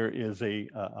notice, there is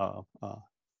the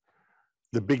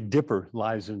Big Dipper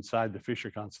lies inside the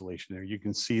Fisher constellation there. You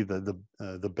can see the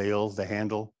bale, the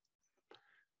handle.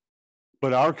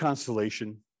 But our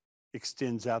constellation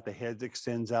extends out, the head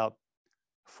extends out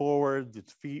forward, the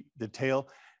feet, the tail.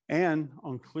 And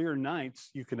on clear nights,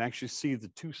 you can actually see the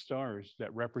two stars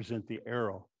that represent the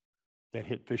arrow that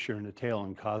hit Fisher in the tail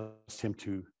and caused him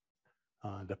to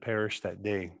perish that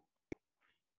day.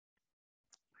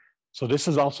 So this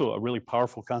is also a really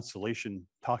powerful constellation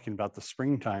talking about the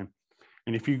springtime.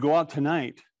 And if you go out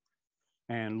tonight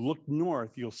and look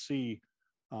north, you'll see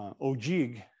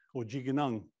Waasegizhig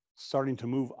starting to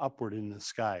move upward in the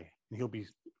sky. And he'll be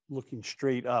looking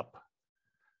straight up.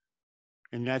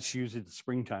 And that's usually the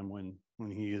springtime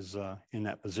when he is in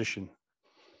that position.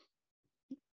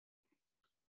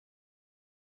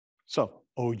 So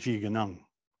Waasegizhig,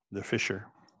 the Fisher.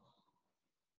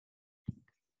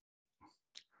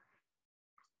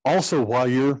 Also, while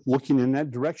you're looking in that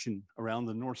direction around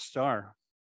the North Star,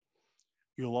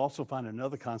 you'll also find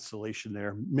another constellation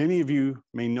there. Many of you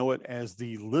may know it as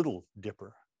the Little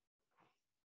Dipper.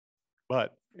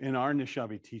 But in our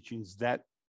Anishinaabe teachings, that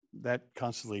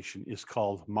constellation is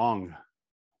called Mong,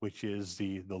 which is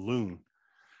the loon.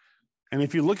 And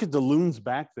if you look at the loon's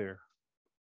back there,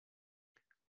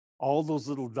 all those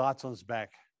little dots on its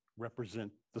back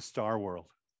represent the star world.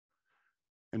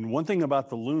 And one thing about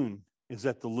the loon is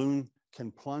that the loon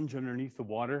can plunge underneath the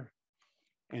water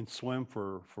and swim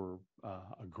for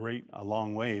a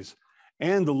long ways.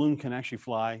 And the loon can actually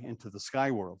fly into the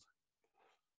sky world.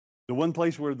 The one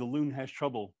place where the loon has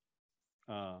trouble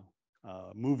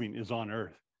moving is on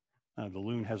Earth. The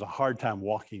loon has a hard time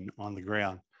walking on the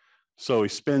ground. So he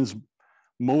spends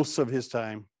most of his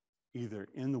time either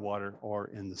in the water or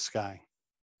in the sky.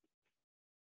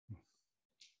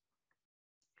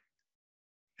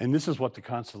 And this is what the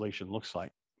constellation looks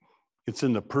like. It's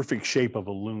in the perfect shape of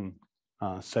a loon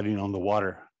setting on the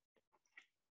water.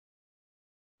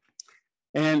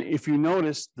 And if you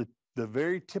notice the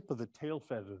very tip of the tail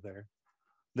feather there,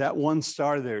 that one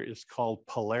star there is called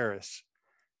Polaris.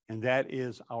 And that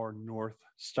is our North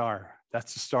Star.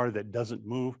 That's the star that doesn't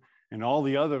move. And all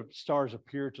the other stars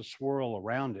appear to swirl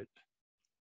around it.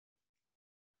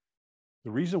 The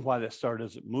reason why that star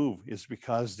doesn't move is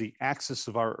because the axis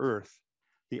of our Earth,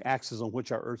 the axis on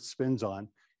which our Earth spins on,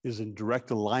 is in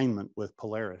direct alignment with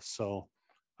Polaris. So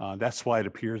that's why it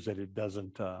appears that it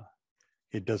doesn't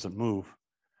move.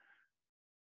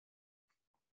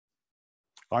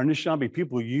 Our Anishinaabe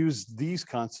people use these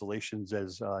constellations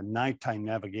as nighttime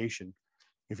navigation.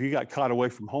 If you got caught away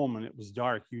from home and it was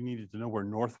dark, you needed to know where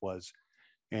north was.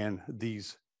 And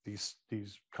these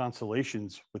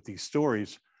constellations with these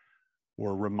stories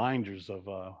were reminders of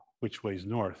which way's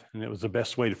north. And it was the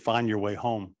best way to find your way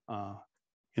home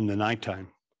in the nighttime.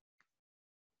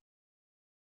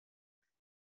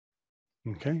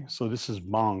 Okay, so this is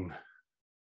Hmong.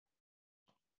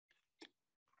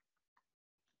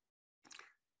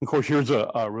 Of course, here's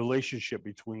a relationship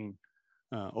between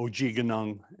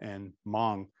Waasegizhig and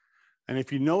Hmong. And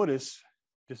if you notice,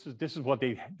 this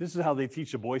is how they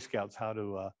teach the Boy Scouts how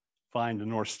to find the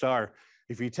North Star.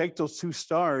 If you take those two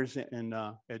stars and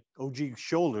at Waasegizhig's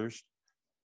shoulders,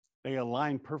 they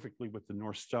align perfectly with the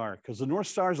North Star, because the North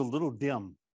Star is a little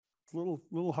dim. It's a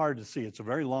little hard to see. It's a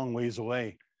very long ways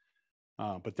away,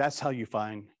 but that's how you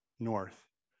find north.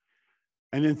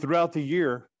 And then throughout the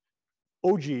year,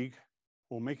 Waasegizhig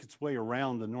will make its way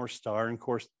around the North Star. And of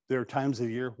course, there are times of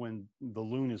the year when the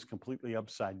moon is completely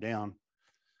upside down.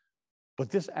 But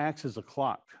this acts as a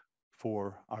clock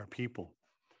for our people.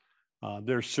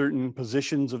 There are certain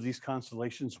positions of these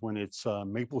constellations when it's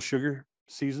maple sugar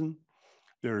season.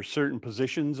 There are certain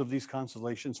positions of these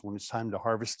constellations when it's time to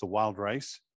harvest the wild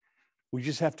rice. We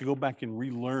just have to go back and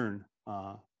relearn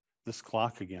this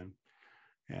clock again.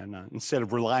 And instead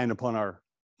of relying upon our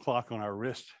clock on our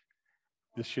wrist,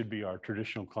 this should be our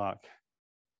traditional clock.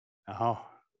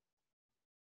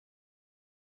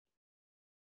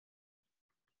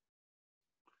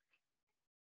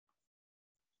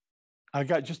 I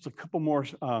got just a couple more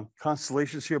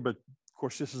constellations here, but of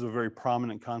course, this is a very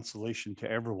prominent constellation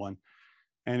to everyone.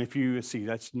 And if you see,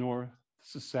 that's north,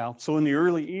 this is south. So in the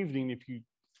early evening, if you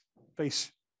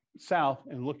face south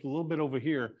and look a little bit over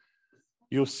here,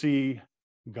 you'll see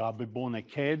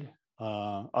Gabiboneked.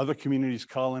 Other communities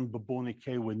call him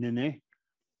Baboneke Winine.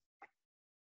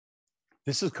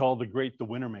 This is called the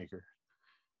Winter Maker.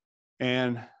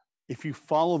 And if you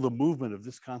follow the movement of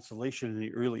this constellation in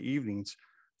the early evenings,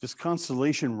 this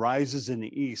constellation rises in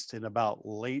the east in about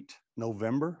late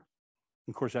November.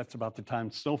 Of course, that's about the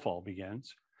time snowfall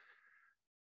begins.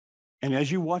 And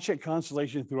as you watch that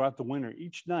constellation throughout the winter,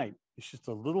 each night, it's just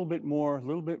a little bit more, a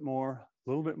little bit more, a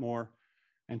little bit more,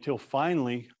 until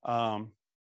finally,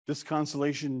 this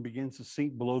constellation begins to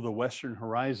sink below the western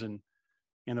horizon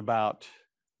in about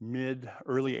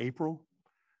early April.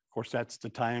 Of course, that's the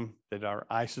time that our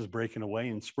ice is breaking away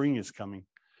and spring is coming.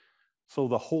 So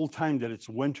the whole time that it's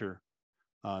winter,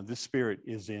 this spirit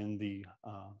is in the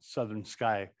southern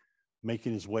sky,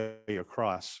 making his way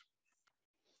across.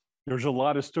 There's a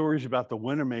lot of stories about the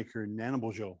Winter Maker and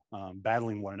Nanabojo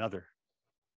battling one another.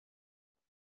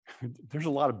 There's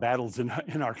a lot of battles in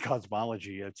our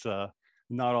cosmology. It's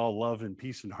not all love and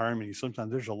peace and harmony. Sometimes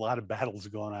there's a lot of battles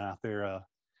going on out there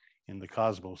in the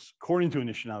cosmos, according to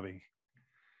Anishinaabe.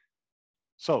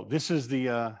 So this is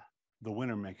the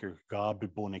Winter Maker,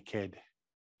 Gabiboneked.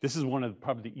 This is one of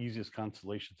probably the easiest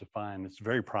constellations to find. It's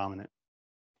very prominent.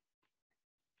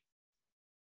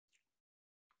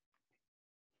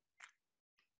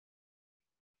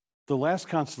 The last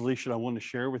constellation I want to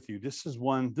share with you, this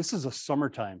is a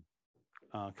summertime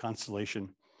constellation.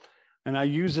 And I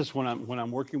use this when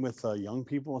I'm working with young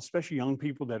people, especially young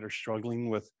people that are struggling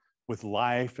with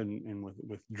life and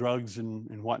with drugs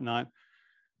and whatnot.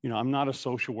 You know, I'm not a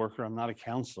social worker, I'm not a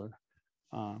counselor.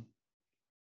 But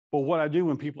what I do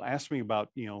when people ask me about,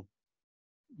 you know,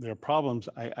 their problems,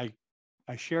 I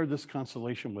share this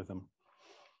constellation with them.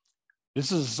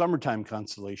 This is a summertime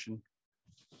constellation.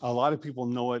 A lot of people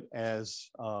know it as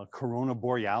Corona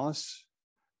Borealis.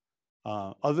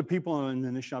 Other people in the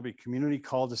Anishinaabe community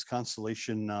call this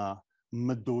constellation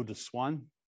Mado the Swan,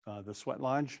 the Sweat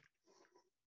Lodge.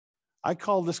 I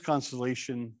call this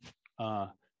constellation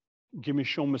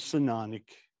Gimishomasiнаnik,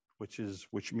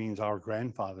 which means our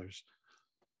grandfathers.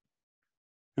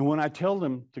 And when I tell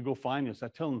them to go find this, I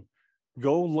tell them,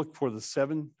 go look for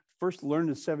first learn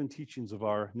the 7 teachings of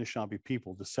our Anishinaabe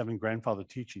people, the 7 grandfather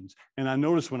teachings. And I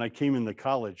noticed when I came into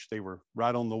college, they were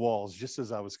right on the walls just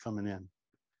as I was coming in.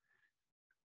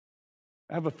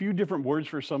 I have a few different words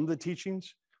for some of the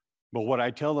teachings, but what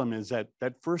I tell them is that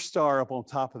first star up on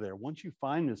top of there, once you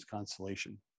find this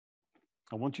constellation,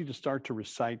 I want you to start to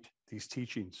recite these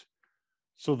teachings.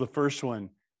 So the first one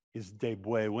is De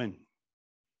Bwewin,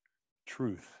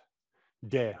 truth.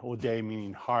 De, ode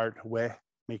meaning heart, we,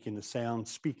 making the sound,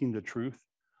 speaking the truth.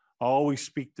 Always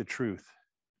speak the truth.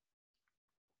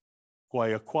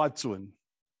 Guayaquatsuan,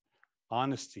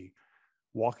 honesty,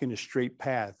 walking a straight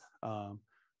path,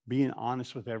 being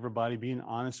honest with everybody, being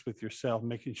honest with yourself,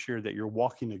 making sure that you're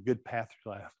walking a good path to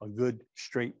life, a good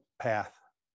straight path.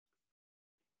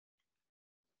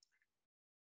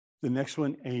 The next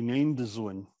one,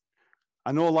 Ainendazuan.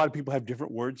 I know a lot of people have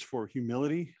different words for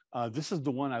humility. This is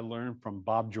the one I learned from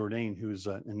Bob Jourdain, who's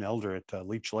an elder at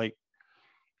Leech Lake.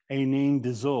 Ein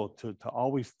Dizo, to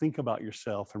always think about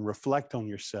yourself and reflect on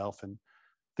yourself and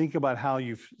think about how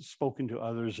you've spoken to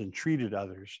others and treated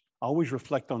others. Always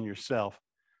reflect on yourself,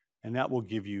 and that will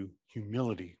give you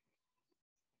humility.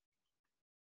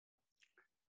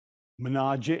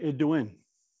 Manaje Edwin.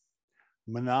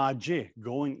 Manaje,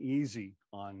 going easy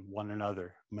on one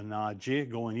another. Manaje,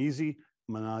 going easy.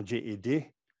 Manaje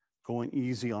Ede, going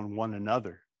easy on one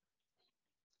another.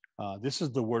 This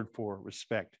is the word for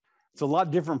respect. It's a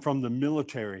lot different from the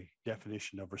military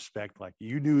definition of respect, like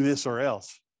you do this or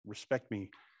else, respect me.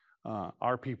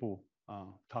 Our people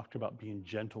talked about being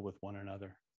gentle with one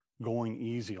another, going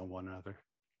easy on one another.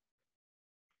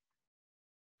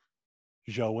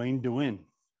 Joain Duin,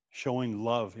 showing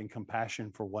love and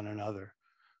compassion for one another.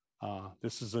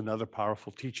 This is another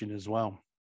powerful teaching as well.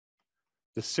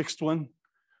 The sixth one,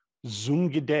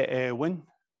 Zungide Ewen.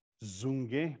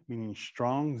 Zunge, meaning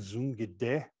strong.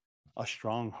 Zungide, a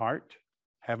strong heart.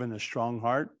 Having a strong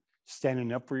heart,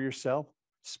 standing up for yourself,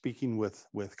 speaking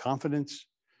with confidence.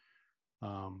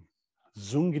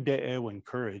 Zungide Ewen,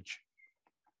 courage.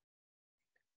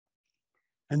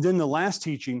 And then the last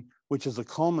teaching, which is a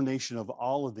culmination of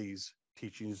all of these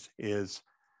teachings, is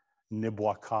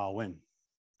Nibwakawin,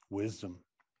 wisdom.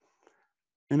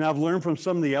 And I've learned from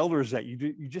some of the elders that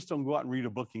you just don't go out and read a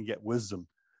book and get wisdom.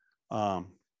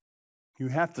 You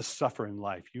have to suffer in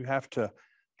life. You have to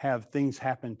have things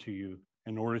happen to you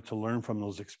in order to learn from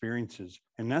those experiences.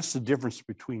 And that's the difference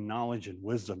between knowledge and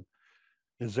wisdom,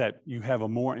 is that you have a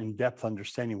more in-depth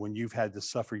understanding when you've had to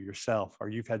suffer yourself, or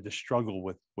you've had to struggle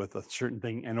with a certain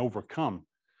thing and overcome.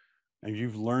 And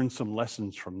you've learned some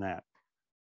lessons from that.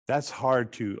 That's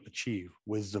hard to achieve,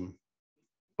 wisdom.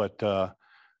 But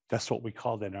that's what we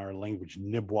call that in our language,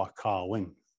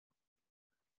 Nibwakawin.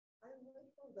 I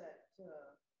like that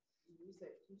you use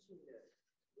that teaching to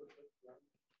work with young,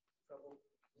 troubled,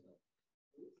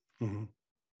 youth. Mm-hmm.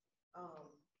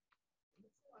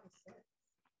 Makes a lot of sense.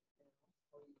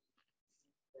 How you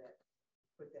that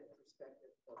put that in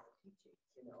perspective of teaching,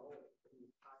 when you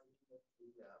tie in with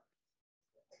the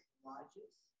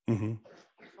logic. Mm-hmm.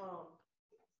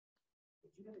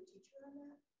 Did you have a teacher on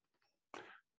that?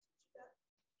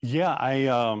 Yeah,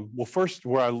 well, first,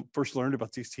 where I first learned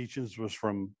about these teachings was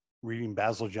from reading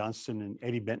Basil Johnston and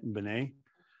Eddie Benton Benet.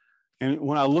 And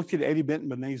when I looked at Eddie Benton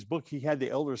Benet's book, he had the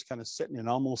elders kind of sitting in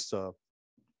almost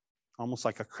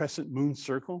like a crescent moon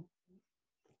circle.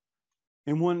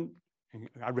 And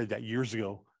I read that years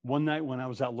ago, one night when I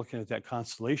was out looking at that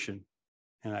constellation,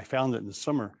 and I found it in the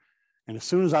summer. And as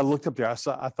soon as I looked up there, I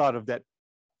thought of that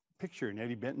picture in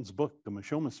Eddie Benton's book, the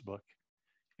Mishomis book.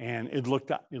 And it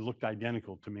looked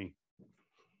identical to me.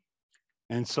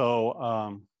 And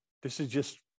so this is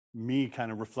just me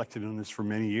kind of reflecting on this for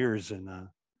many years. And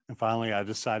finally, I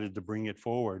decided to bring it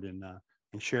forward and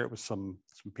share it with some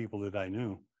people that I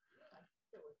knew.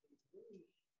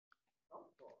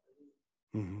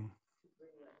 Mm-hmm.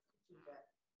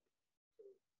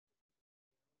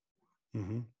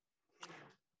 Mm-hmm.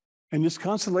 And this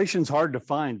constellation is hard to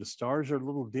find. The stars are a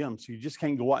little dim, so you just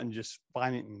can't go out and just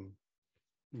find it and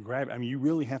grab it. I mean, you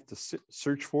really have to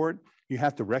search for it. You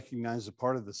have to recognize the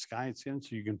part of the sky it's in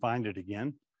so you can find it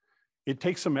again. It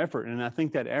takes some effort. And I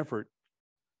think that effort,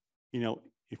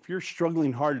 if you're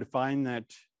struggling hard to find that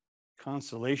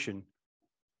constellation,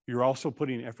 you're also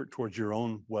putting effort towards your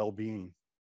own well-being,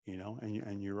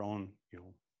 and your own,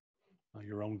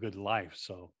 your own good life.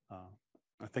 So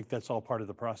I think that's all part of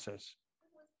the process.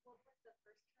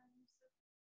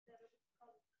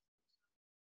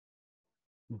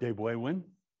 Debwewin?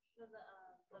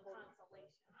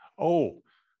 Oh,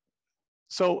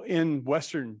 so in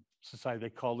Western society, they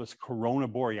call this Corona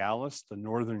Borealis, the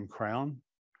Northern Crown.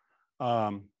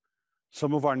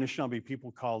 Some of our Anishinaabe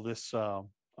people call this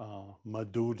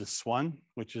Madu de Swan,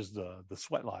 which is the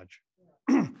sweat lodge.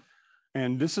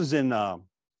 And this is in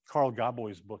Carl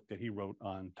Gaboy's book that he wrote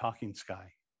on Talking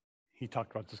Sky. He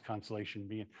talked about this constellation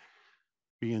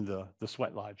being the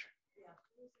sweat lodge.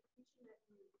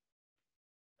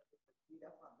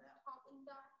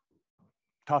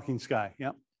 Talking Sky,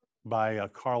 yep, by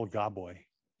Carl Gaboy.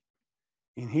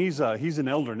 And he's an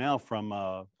elder now from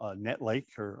Net Lake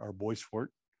or Boys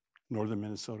Fort, northern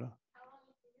Minnesota.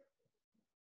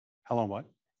 How long what?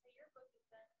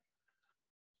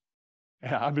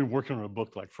 Yeah, I've been working on a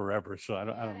book like forever, so I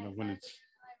don't know when it's.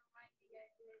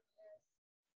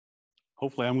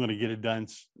 Hopefully, I'm going to get it done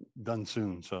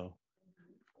soon. So,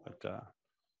 but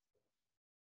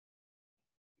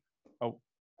oh.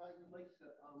 I'd like to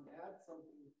add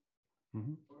something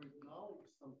or acknowledge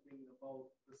something about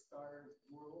the star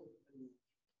world and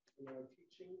in our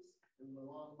teachings and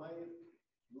along my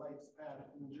life's path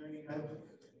and journey. I've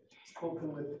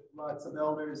spoken with lots of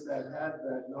elders that had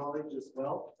that knowledge as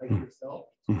well, like yourself.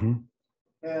 Mm-hmm.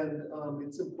 And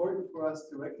it's important for us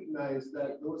to recognize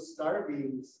that those star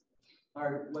beings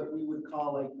are what we would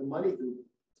call like the money group.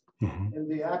 Mm-hmm.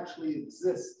 And they actually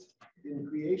exist in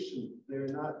creation. They're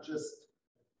not just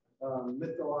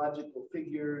mythological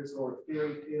figures or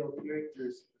fairy tale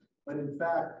characters, but in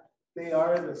fact, they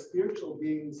are the spiritual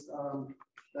beings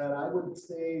that I would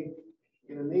say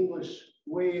in an English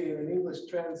way, in an English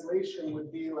translation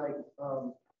would be like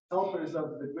helpers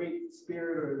of the great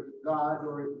spirit or God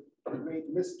or the great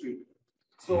mystery.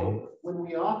 So when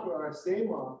we offer our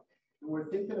Sema, and we're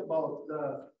thinking about the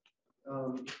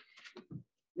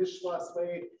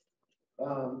Nishwaswe,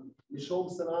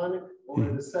 Nishom Sananik, or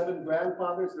the 7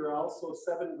 grandfathers, there are also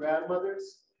 7 grandmothers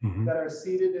Mm-hmm. that are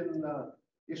seated in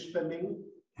Ishpeming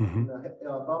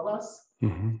above us.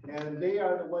 Mm-hmm. And they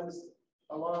are the ones,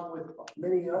 along with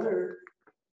many other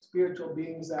spiritual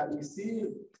beings that receive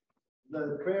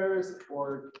the prayers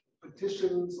or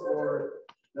petitions or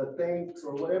the thanks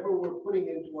or whatever we're putting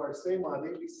into our Sema,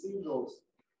 they receive those.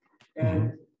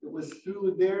 And it was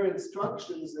through their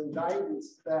instructions and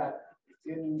guidance that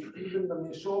in even the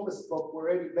Mishomas book, where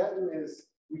Eddie Benton is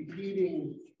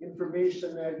repeating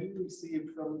information that he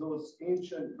received from those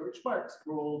ancient birchbark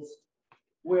scrolls,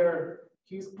 where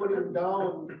he's putting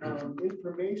down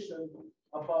information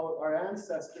about our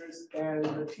ancestors and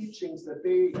the teachings that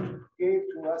they gave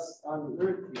to us on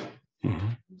earth here. Mm-hmm.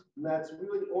 And that's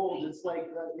really old. It's like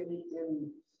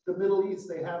in the Middle East,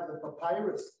 they have the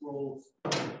papyrus scrolls,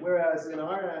 whereas in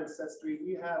our ancestry,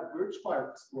 we have birch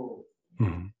bark scrolls.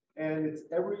 Mm-hmm. And it's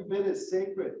every bit as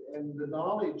sacred. And the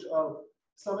knowledge of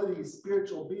some of these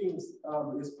spiritual beings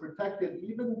is protected,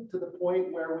 even to the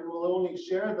point where we will only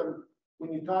share them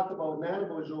when you talk about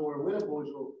Nanabojo or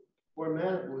Winnabojo or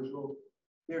Manabojo.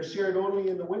 They're shared only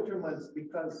in the winter months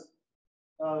because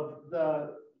of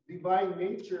the divine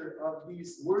nature of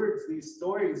these words, these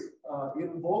stories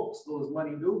invokes those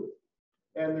money do.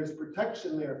 And there's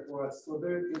protection there for us. So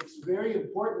it's very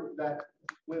important that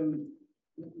when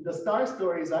the star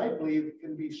stories, I believe,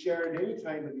 can be shared any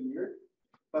time of the year.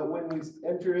 But when we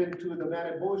enter into the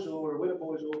Manabojo or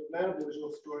Winnabojo,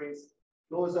 Manabojo stories,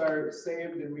 those are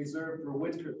saved and reserved for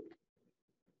winter.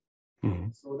 Mm-hmm.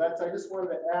 So I just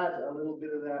wanted to add a little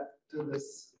bit of that to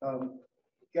this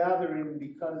gathering,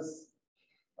 because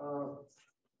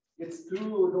it's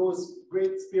through those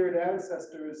great spirit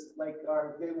ancestors, like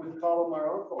they would call him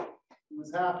our uncle, who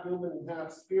was half human and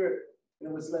half spirit. And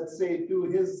it was, let's say,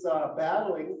 through his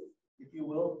battling, if you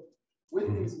will, with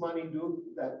these money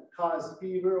that cause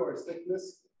fever or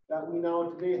sickness, that we now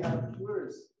today have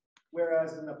cures.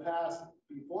 Whereas in the past,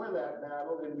 before that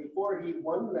battle and before he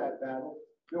won that battle,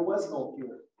 there was no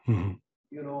cure. Mm-hmm.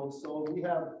 You know, so we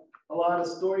have a lot of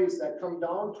stories that come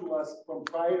down to us from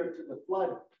prior to the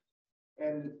flood.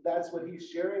 And that's what he's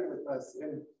sharing with us.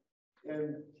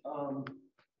 And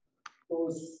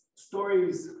those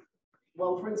stories,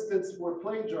 well, for instance, were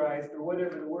plagiarized or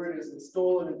whatever the word is, and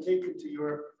stolen and taken to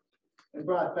Europe and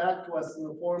brought back to us in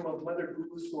the form of Mother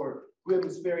Goose or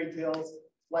Grimm's fairy tales,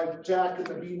 like Jack and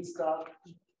the Beanstalk.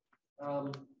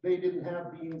 They didn't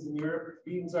have beans in Europe.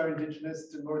 Beans are indigenous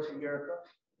to North America.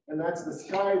 And that's the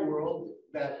sky world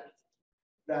that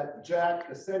Jack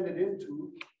ascended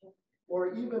into.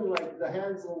 Or even like the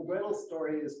Hansel and Gretel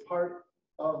story is part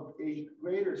of a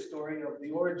greater story of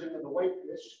the origin of the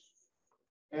whitefish.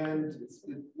 And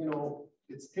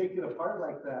it's taken apart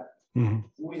like that. Mm-hmm.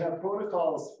 We have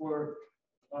protocols for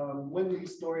when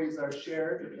these stories are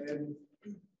shared,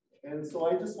 and so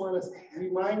I just want to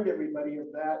remind everybody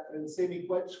of that and say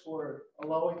miigwech for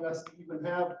allowing us to even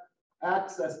have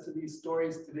access to these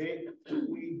stories today.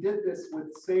 We did this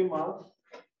with Sema.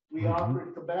 We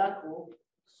offered tobacco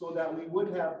so that we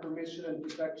would have permission and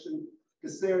protection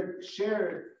to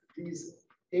share these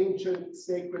ancient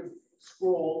sacred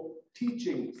scroll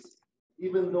teachings,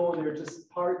 even though they're just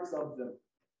parts of them.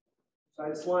 So I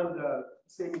just wanted to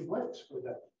say miigwech for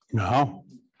that. No.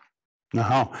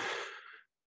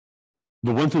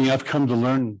 The one thing I've come to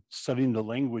learn studying the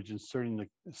language and studying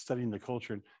the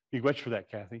culture, and miigwech for that,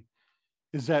 Kathy,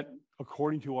 is that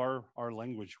according to our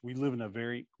language, we live in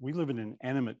an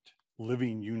animate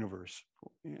living universe.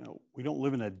 You know, we don't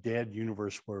live in a dead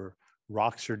universe where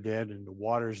rocks are dead and the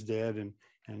water's dead and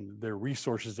there are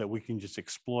resources that we can just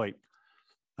exploit.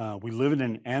 We live in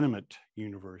an animate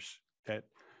universe that,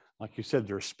 like you said,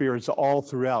 there are spirits all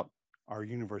throughout our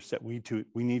universe that we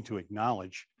need to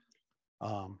acknowledge.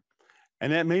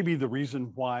 And that may be the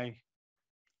reason why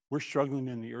we're struggling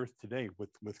in the earth today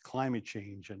with climate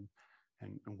change and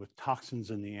with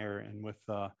toxins in the air and with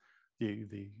the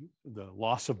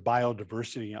loss of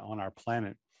biodiversity on our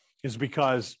planet. is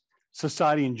because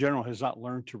society in general has not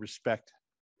learned to respect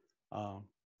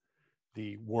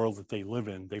the world that they live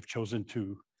in. They've chosen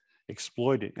to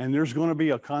exploit it. And there's going to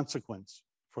be a consequence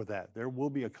for that. There will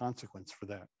be a consequence for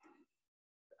that.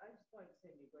 I just wanted to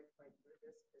say, maybe like my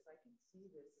this, because I can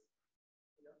see this,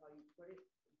 you know, how you put it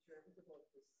in terms about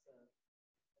this, about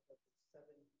the 7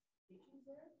 teachings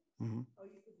there. Mm-hmm. How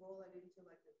you could roll that into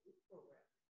like a group program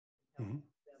and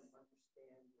help them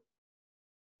understand, you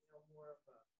know, more of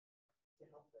a, to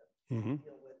help them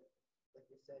deal with,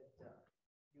 like you said,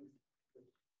 youth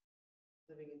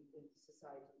living in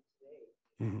society today,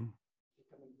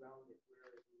 becoming grounded.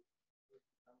 Where you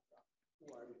come from?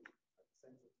 Who are you? A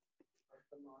sense of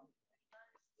belonging.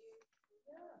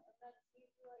 Yeah, and that's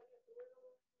usually like the little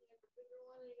one, you got the bigger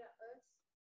one, you got us.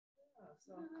 Yeah,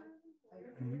 so I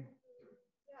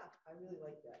really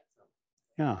like that. So.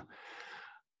 Yeah.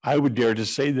 I would dare to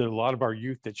say that a lot of our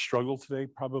youth that struggle today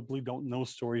probably don't know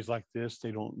stories like this.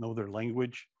 They don't know their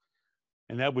language.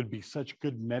 And that would be such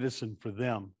good medicine for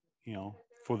them, you know,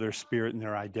 for their spirit and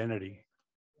their identity.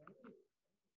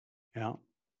 Yeah.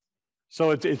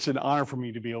 So it's an honor for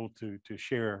me to be able to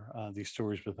share these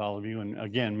stories with all of you. And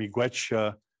again,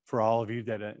 miigwech for all of you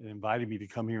that invited me to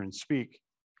come here and speak.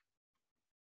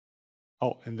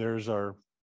 Oh, and there's the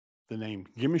name,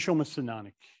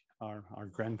 Gimishomasinanik, our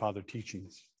grandfather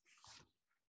teachings.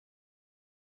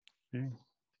 Okay.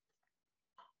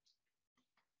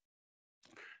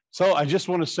 So I just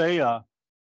want to say,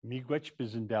 miigwech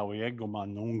bizindawieg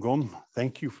gomanongom.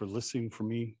 Thank you for listening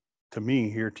to me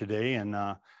here today. And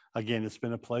again, it's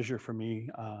been a pleasure for me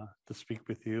to speak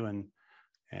with you.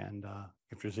 And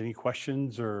if there's any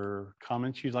questions or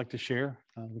comments you'd like to share,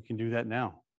 we can do that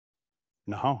now.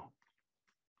 No.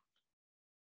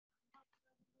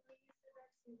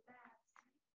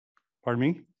 Pardon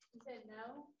me? You said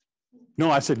no?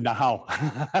 No, I said now.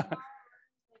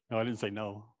 No, I didn't say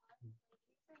no.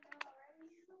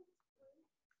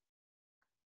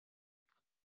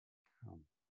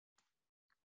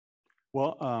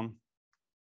 Well,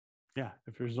 yeah,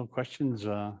 if there's no questions,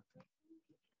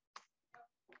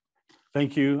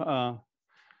 thank you.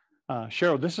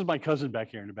 Cheryl, this is my cousin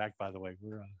back here in the back, by the way.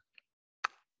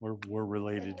 We're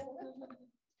related.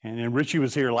 And then Richie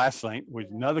was here last night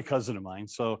with another cousin of mine.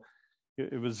 So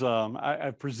it was,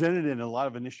 I presented in a lot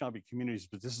of Anishinaabe communities,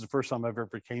 but this is the first time I've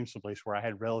ever came someplace where I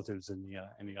had relatives in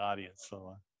the audience.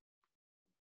 So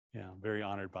yeah, I'm very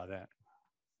honored by that.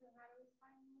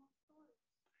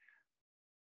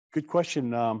 Good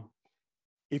question.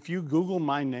 If you Google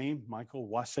my name, Michael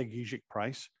Waasegizhig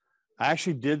Price, I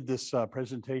actually did this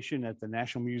presentation at the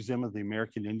National Museum of the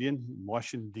American Indian in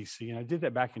Washington, D.C., and I did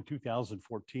that back in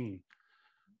 2014.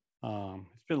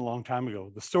 It's been a long time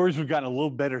ago. The stories have gotten a little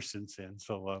better since then.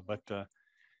 So, but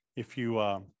if you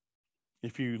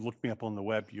look me up on the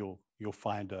web, you'll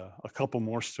find a couple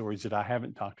more stories that I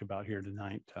haven't talked about here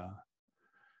tonight.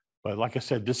 But like I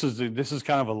said, this is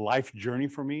kind of a life journey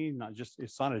for me.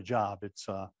 It's not a job. It's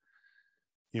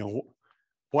you know,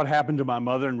 what happened to my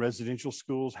mother in residential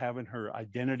schools, having her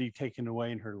identity taken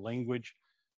away and her language.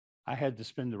 I had to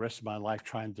spend the rest of my life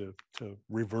trying to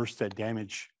reverse that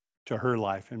damage to her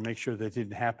life and make sure that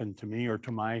didn't happen to me or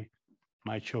to my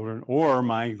children or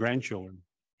my grandchildren.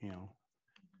 You know,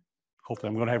 hopefully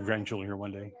I'm going to have grandchildren here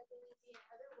one day.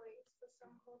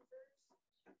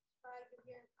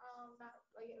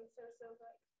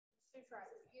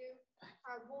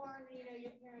 Are born, you know,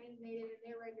 your parents native and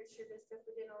they're registered and stuff,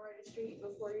 but they don't register you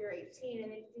before you're 18,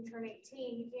 and then you turn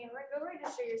 18, you can't go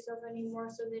register yourself anymore,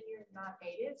 so then you're not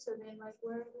native. So then, like,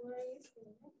 where are you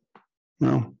from?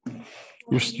 No,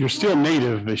 you're still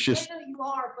native. It's just I know you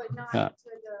are, but not to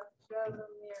the government.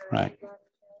 Right.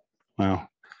 Well,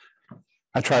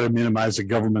 I try to minimize the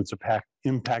government's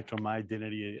impact on my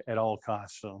identity at all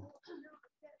costs. So,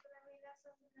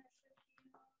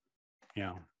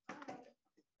 yeah.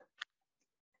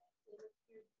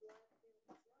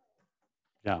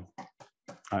 Yeah,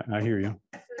 I hear you.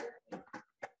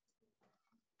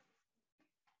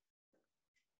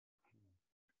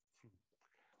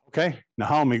 Okay, now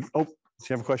how me? Oh, do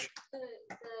you have a question? The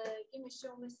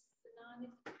Gimishomasinabe.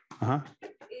 I know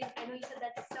you said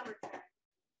that's a summertime.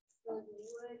 So in the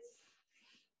woods,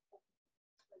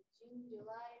 like June,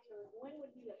 July. So when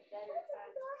would be a better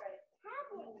time to try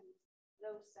to use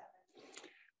those 7?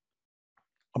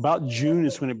 About June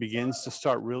is when it begins to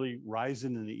start really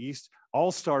rising in the east.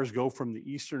 All stars go from the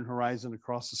eastern horizon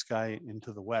across the sky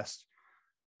into the west.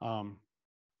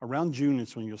 Around June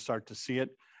is when you'll start to see it,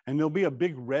 and there'll be a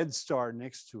big red star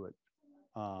next to it.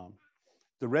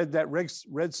 That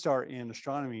red star in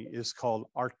astronomy is called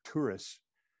Arcturus,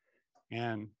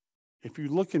 and if you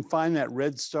look and find that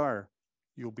red star,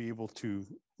 you'll be able to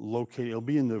locate, it'll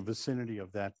be in the vicinity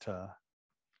of that,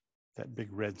 that big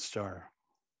red star.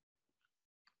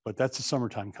 But that's a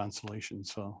summertime constellation,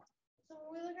 so. So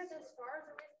when we look at the stars,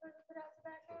 are we supposed to put out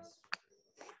tobacco?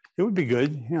 It would be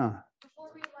good, yeah. Before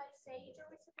we light sage, are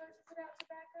we supposed to put out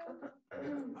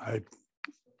tobacco?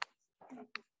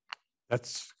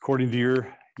 That's according to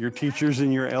your teachers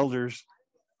and your elders.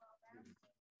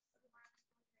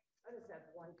 I just have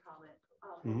one comment.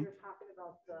 Mhm. When you're talking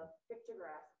about the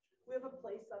pictographs, we have a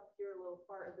place up here a little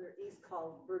farther east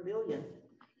called Vermilion.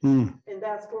 Mm. And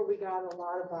that's where we got a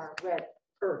lot of our red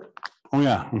earth Oh,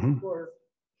 yeah. Mhm. or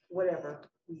whatever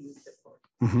we used it for.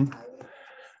 Mhm. I was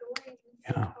stories and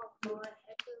Yeah. stuff called Dawn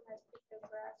Echo has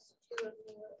pictographs too, if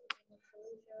you look in the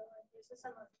Fallujah, and this is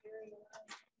some Ontario.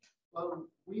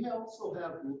 We also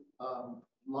have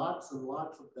lots and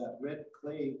lots of that red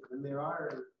clay, and there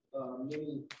are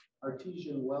many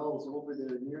artesian wells over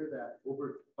there near that,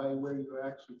 over by where you're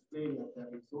actually staying at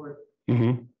that resort,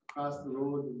 Mhm. across the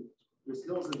road, and there's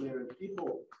hills in there, and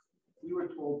people, we were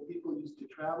told people used to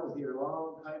travel here a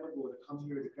long time ago to come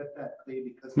here to get that clay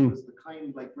because it was the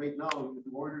kind, like right now, you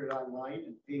can order it online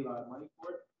and pay a lot of money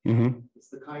for it. Mhm. It's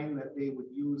the kind that they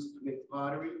would use to make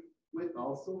pottery with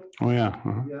also. Oh, yeah.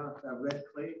 Uh-huh. Yeah, that red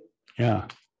clay. Yeah.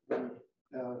 And,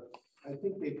 I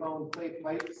think they found clay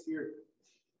pipes here.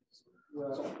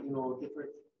 Well, you know,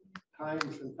 different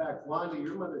times. In fact, Wanda,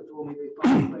 your mother told me they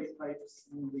found clay pipes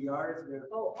in the yards there.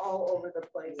 Oh, all over the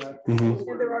place. Yeah. Mhm.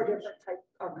 And there are different types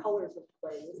of colors of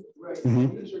clay. Right.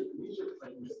 Mhm. These are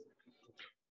pipes.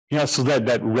 Yeah, so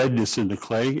that redness in the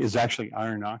clay is actually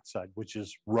iron oxide, which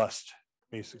is rust,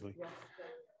 basically. Yeah.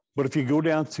 But if you go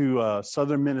down to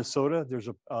southern Minnesota, there's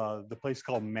the place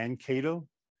called Mankato.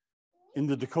 In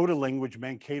the Dakota language,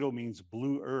 Mankato means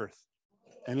blue earth.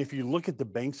 And if you look at the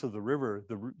banks of the river,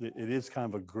 it is kind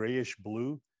of a grayish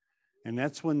blue. And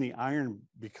that's when the iron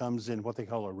becomes in what they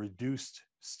call a reduced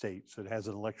state. So it has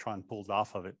an electron pulled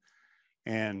off of it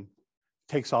and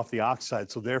takes off the oxide.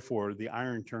 So therefore, the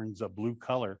iron turns a blue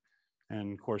color.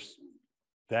 And of course,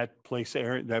 that place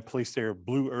there,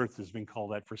 blue earth, has been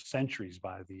called that for centuries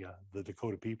by the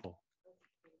Dakota people.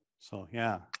 So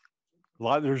yeah,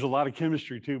 there's a lot of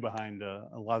chemistry too behind a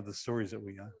lot of the stories that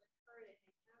we got.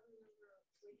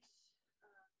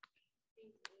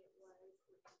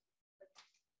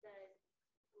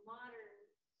 Modern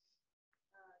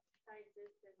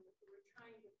scientists and were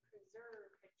trying to preserve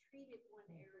had treated one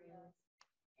area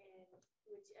and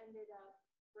which ended up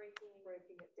breaking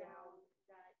it down.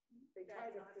 That They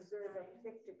try to preserve a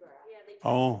pictograph. Yeah, they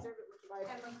Oh. preserve it with By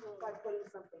chemicals putting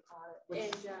something on it, which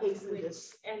and hastened which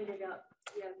this. ended up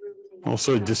ruining.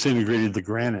 Also, it disintegrated the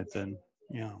granite then,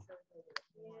 yeah. Yeah, so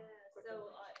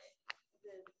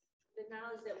the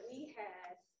knowledge that we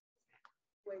had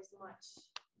was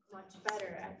much better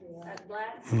at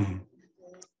last. Mhm.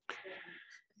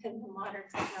 And the modern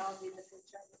technology that we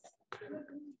try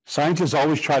to. Scientists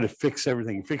always try to fix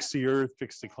everything, fix the earth,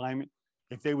 fix the climate.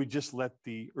 If they would just let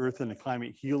the earth and the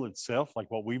climate heal itself, like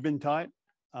what we've been taught,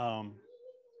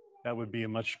 that would be a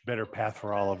much better path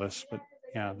for all of us. But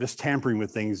yeah, this tampering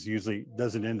with things usually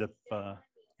doesn't end up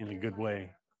in a good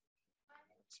way.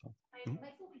 So,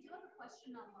 Michael, we do have a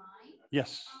question online.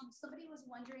 yes. Somebody was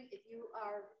wondering if you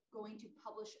are going to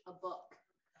publish a book.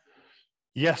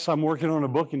 Yes, I'm working on a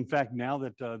book. In fact, now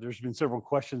that there's been several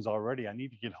questions already, I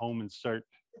need to get home and start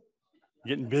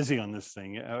getting busy on this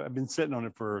thing. I've been sitting on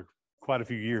it for quite a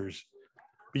few years.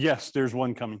 But yes, there's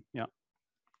one coming. Yeah.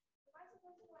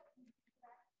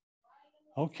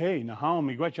 Okay, Nahum,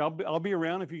 I'll be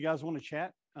around if you guys want to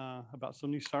chat about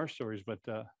some of these star stories. But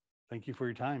thank you for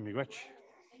your time, Miigwech.